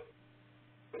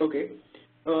 Okay.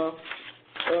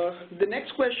 The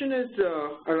next question is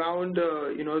around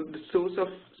the source of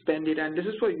spend data, and this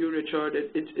is for you, Richard.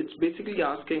 It's basically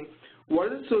asking,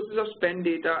 what are the sources of spend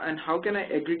data, and how can I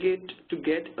aggregate to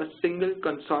get a single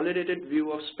consolidated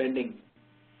view of spending?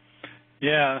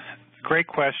 Yeah, great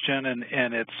question,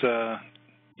 and it's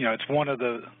it's one of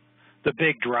the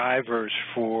big drivers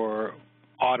for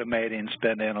automating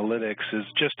spend analytics is,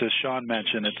 just as Sean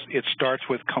mentioned, it starts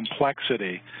with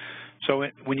complexity. So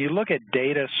when you look at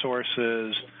data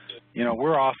sources,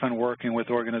 we're often working with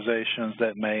organizations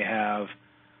that may have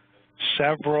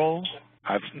several.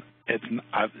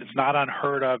 It's not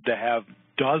unheard of to have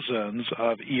dozens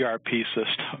of ERP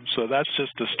systems. So that's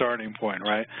just a starting point,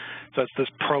 right? So it's this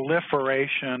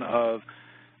proliferation of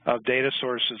data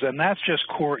sources, and that's just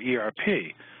core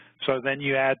ERP. So then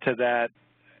you add to that,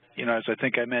 as I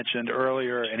think I mentioned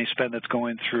earlier, any spend that's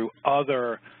going through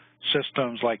other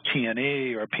systems like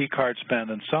T&E or P-card spend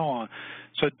and so on.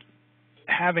 So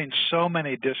having so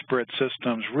many disparate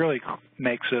systems really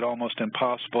makes it almost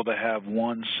impossible to have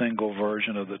one single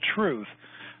version of the truth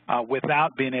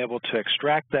without being able to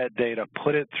extract that data,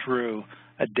 put it through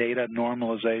a data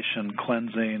normalization,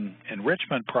 cleansing,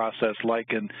 enrichment process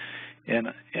like in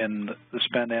the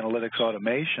spend analytics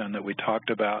automation that we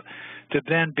talked about, to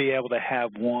then be able to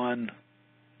have one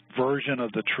version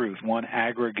of the truth, one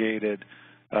aggregated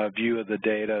view of the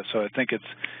data. So I think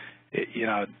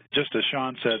just as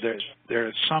Sean said, there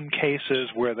are some cases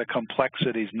where the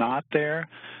complexity is not there,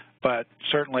 but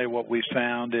certainly what we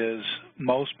found is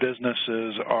most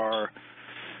businesses are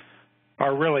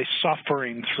really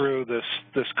suffering through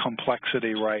this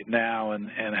complexity right now and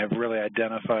have really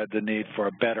identified the need for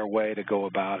a better way to go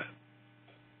about it.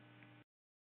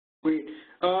 Great.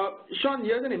 Sean,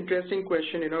 here's an interesting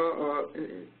question. The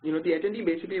attendee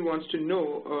basically wants to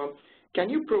know, can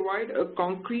you provide a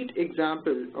concrete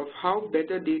example of how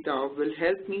better data will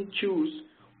help me choose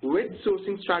which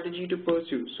sourcing strategy to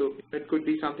pursue? So that could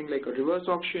be something like a reverse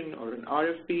auction or an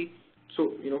RFP.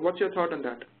 So, what's your thought on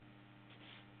that?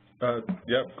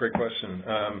 Yeah, great question.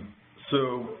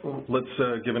 So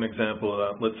let's give an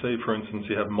example. Let's say, for instance,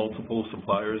 you have multiple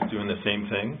suppliers doing the same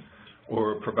thing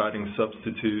or providing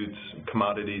substitutes,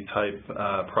 commodity-type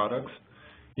products.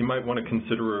 You might want to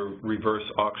consider a reverse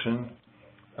auction,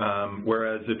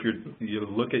 whereas if you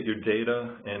look at your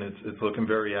data and it's looking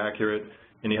very accurate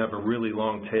and you have a really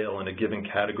long tail in a given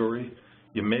category,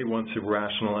 you may want to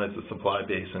rationalize the supply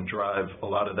base and drive a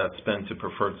lot of that spend to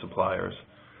preferred suppliers.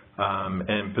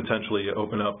 And potentially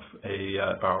open up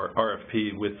our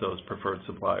RFP with those preferred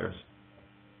suppliers.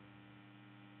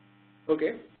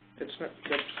 Okay, that's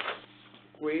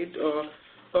great.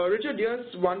 Richard,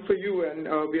 here's one for you, and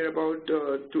we're about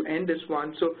to end this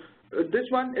one. So this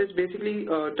one is basically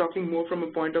talking more from a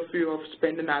point of view of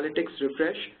spend analytics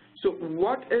refresh. So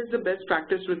what is the best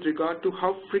practice with regard to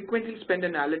how frequently spend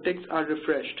analytics are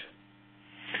refreshed?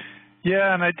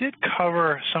 Yeah, and I did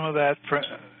cover some of that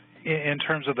in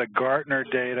terms of the Gartner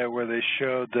data, where they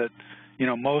showed that,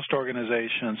 most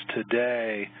organizations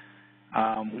today,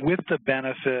 with the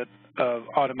benefit of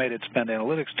automated spend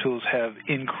analytics tools, have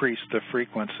increased the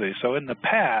frequency. So in the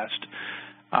past,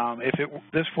 if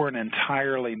this were an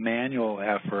entirely manual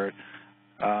effort,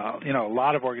 a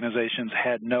lot of organizations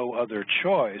had no other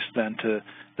choice than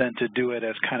to do it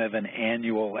as kind of an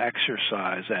annual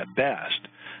exercise at best,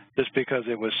 just because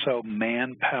it was so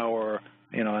manpower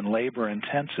and labor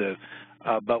intensive.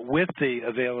 But with the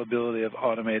availability of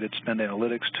automated spend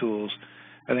analytics tools,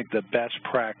 I think the best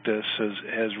practice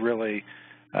has really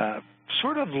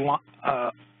sort of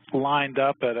lined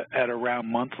up at around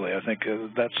monthly. I think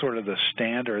that's sort of the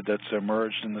standard that's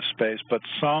emerged in the space. But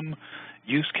some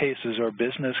use cases or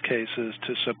business cases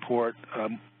to support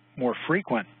more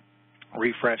frequent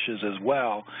refreshes as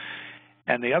well.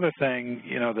 And the other thing,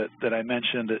 that I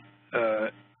mentioned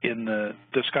in the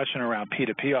discussion around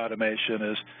P2P automation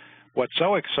is what's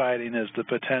so exciting is the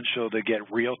potential to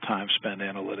get real-time spend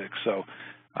analytics. So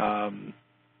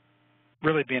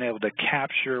really being able to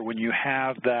capture, when you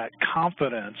have that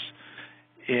confidence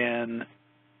in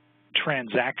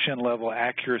transaction-level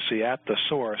accuracy at the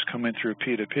source coming through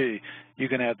P2P, you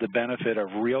can have the benefit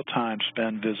of real-time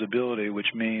spend visibility,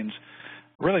 which means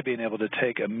really being able to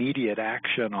take immediate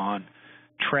action on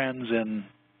trends in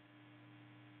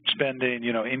spending,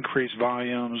 increased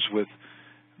volumes with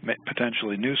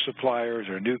potentially new suppliers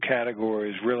or new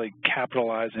categories, really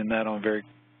capitalizing that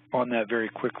on that very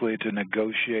quickly to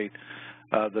negotiate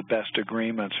the best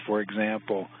agreements, for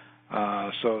example.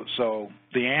 So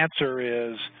the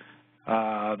answer is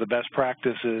the best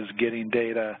practice is getting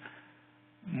data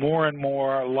more and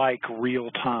more like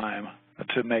real time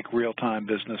to make real-time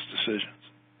business decisions.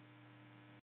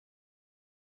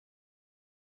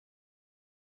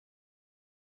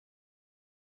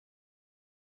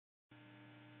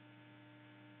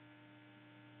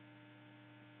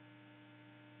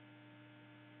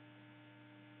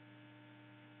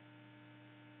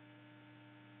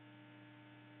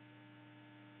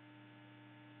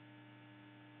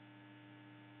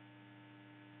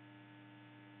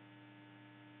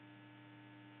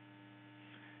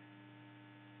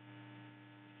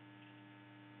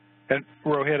 And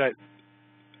Rohit,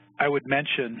 I would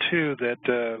mention too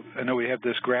that I know we have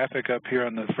this graphic up here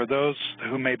for those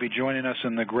who may be joining us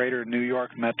in the greater New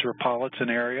York metropolitan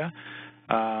area.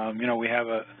 We have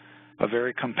a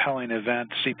very compelling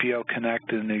event, CPO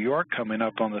Connect in New York, coming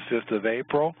up on the 5th of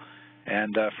April.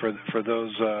 And for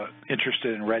those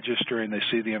interested in registering, they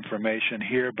see the information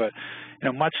here. But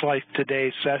much like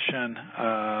today's session,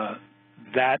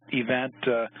 that event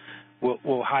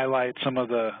will highlight some of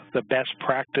the best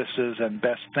practices and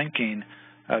best thinking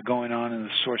going on in the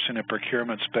sourcing and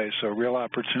procurement space. So a real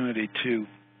opportunity to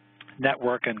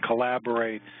network and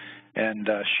collaborate and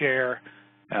share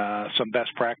some best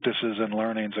practices and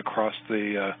learnings across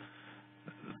the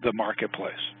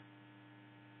marketplace.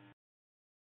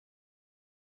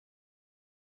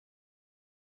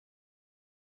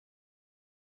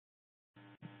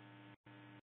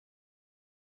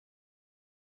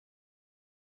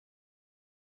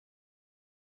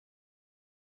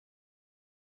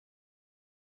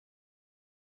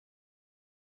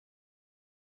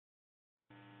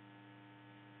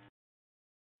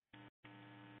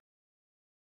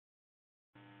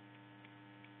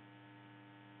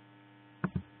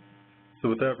 So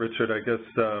with that, Richard, I guess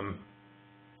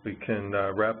we can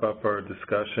wrap up our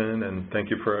discussion, and thank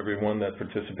you for everyone that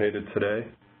participated today.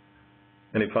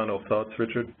 Any final thoughts,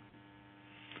 Richard?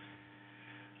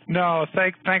 No,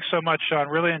 thanks so much, Sean.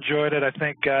 Really enjoyed it. I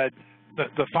think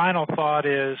the final thought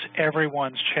is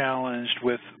everyone's challenged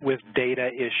with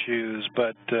data issues,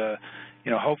 but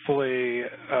you know, hopefully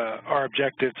our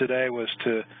objective today was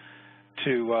to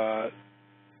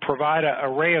provide a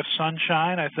ray of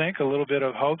sunshine, I think, a little bit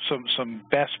of hope, some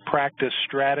best practice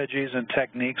strategies and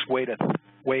techniques,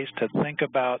 ways to think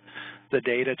about the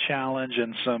data challenge,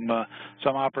 and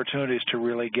some opportunities to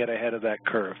really get ahead of that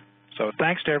curve. So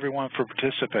thanks to everyone for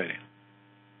participating.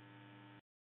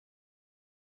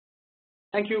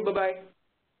 Thank you. Bye-bye.